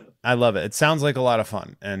love it. I love it. It sounds like a lot of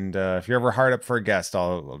fun. And if you're ever hard up for a guest,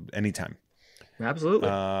 I'll anytime. Absolutely.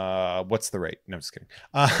 What's the rate? No, just kidding.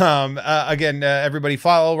 Again, everybody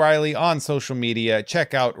follow Reilly on social media.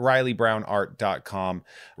 Check out ReillyBrownArt.com.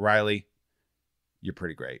 Reilly, you're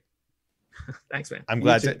pretty great. Thanks, man. I'm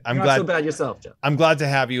glad. Not so bad yourself, Jeff. I'm glad to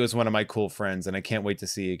have you as one of my cool friends, and I can't wait to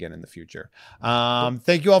see you again in the future.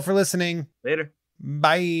 Thank you all for listening. Later.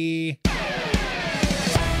 Bye.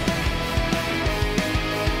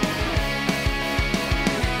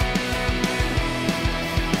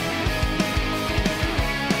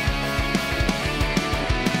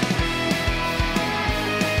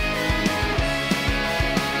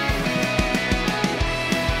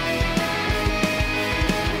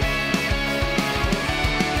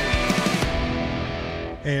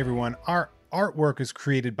 Hey everyone, our artwork is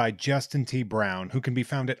created by Justin T. Brown, who can be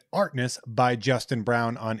found at Artness by Justin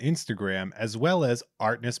Brown on Instagram, as well as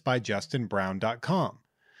artnessbyjustinbrown.com.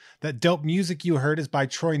 That dope music you heard is by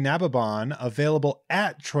Troy Nababon, available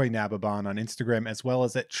at Troy Nababon on Instagram, as well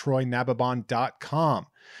as at troynababon.com.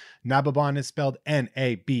 Nababon is spelled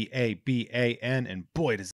Nababan, and boy, does